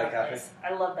 I love that place.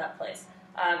 I love that place.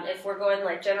 If we're going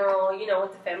like general,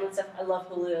 with the family and stuff, I love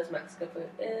Julio's Mexican food.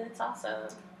 It's awesome.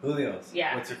 Julio's?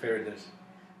 Yeah. What's your favorite dish?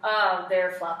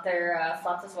 Their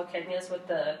flautas oaxaqueñas with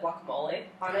the guacamole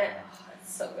on it. Oh,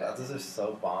 it's so good. Flautas are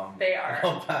so bomb. They are.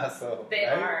 El Paso. They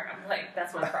are. I'm like,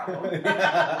 that's my problem.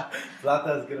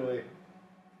 Flautas, get away.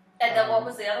 And then what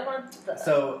was the other one?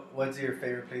 So, what's your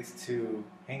favorite place to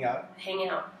hang out? Hang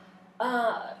out.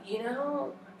 I'm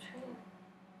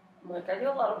I do a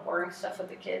lot of boring stuff with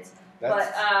the kids.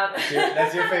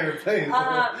 That's your favorite place.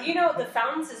 The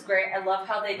fountains is great. I love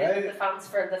how they did the fountains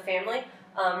for the family.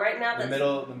 Right now, the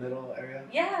middle area.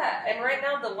 Yeah, and right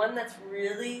now the one that's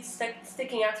really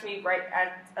sticking out to me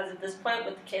as at this point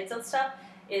with the kids and stuff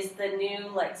is the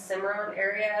new Cimarron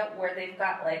area where they've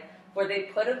got where they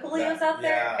put a Julio's out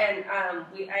there, and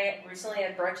I recently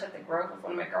had brunch at the Grove with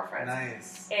one of my girlfriends.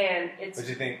 Nice. And what'd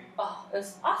you think? Oh, it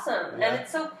was awesome, yeah. and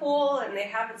it's so cool, and they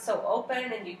have it so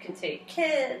open, and you can take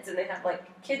kids, and they have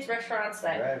kids restaurants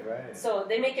that. Right. So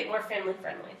they make it more family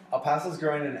friendly. El Paso's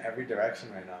growing in every direction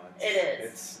right now. It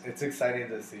is. It's exciting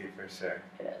to see for sure.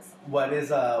 It is.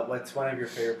 What's one of your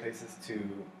favorite places to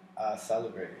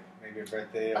celebrate? Maybe a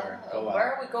birthday or go out?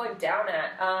 Where are we going down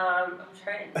at? I'm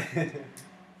trying.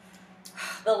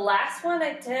 The last one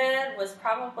I did was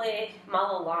probably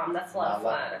Malo Lam. That's a lot of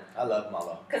fun. I love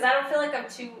Malo. Because I don't feel like I'm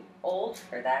too old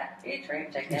for that age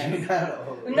range, I guess. You're not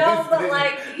old. No, but I'm not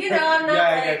I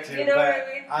get you, know what I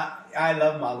mean? I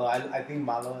love Malo. I think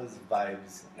Malo is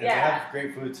vibes. And they have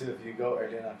great food too. If you go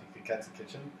early enough, you can catch the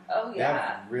kitchen. Oh, yeah. They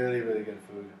have really, really good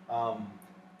food.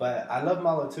 But I love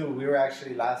Malo too. We were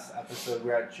actually, last episode, we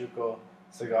were at Chuco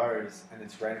Cigars, and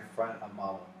it's right in front of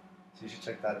Malo. So you should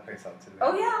check that place out too.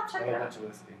 Oh, yeah, I'll check it out. A bunch of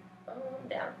whiskey. Oh, I'm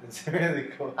down. It's really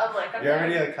cool. I'm You're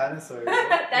already a connoisseur.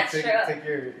 Right? That's true. Take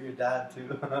your dad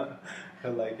too.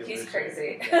 He'll like it. He's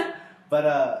crazy. Yeah.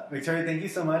 But Victoria, thank you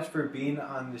so much for being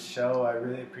on the show. I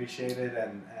really appreciate it,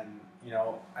 and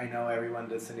I know everyone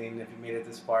listening, if you made it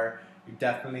this far, you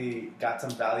definitely got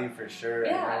some value for sure.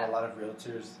 Yeah. I know a lot of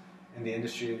realtors in the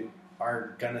industry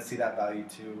are gonna see that value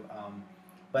too.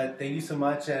 But thank you so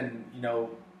much, and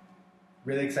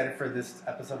really excited for this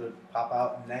episode to pop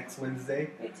out next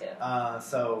Wednesday. Me too.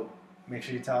 So make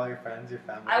sure you tell all your friends, your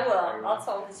family. I will. Everyone. I'll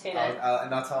tell them to tune in.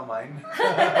 And I'll tell mine.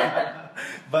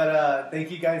 But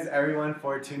thank you guys, everyone,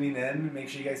 for tuning in. Make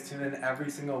sure you guys tune in every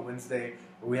single Wednesday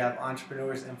where we have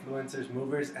entrepreneurs, influencers,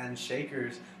 movers, and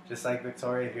shakers, just like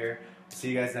Victoria here. See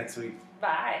you guys next week.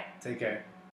 Bye. Take care.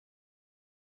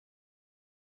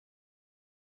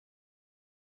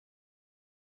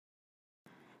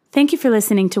 Thank you for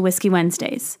listening to Whiskey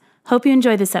Wednesdays. Hope you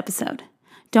enjoyed this episode.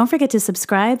 Don't forget to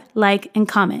subscribe, like, and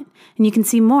comment, and you can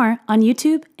see more on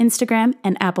YouTube, Instagram,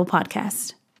 and Apple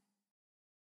Podcast.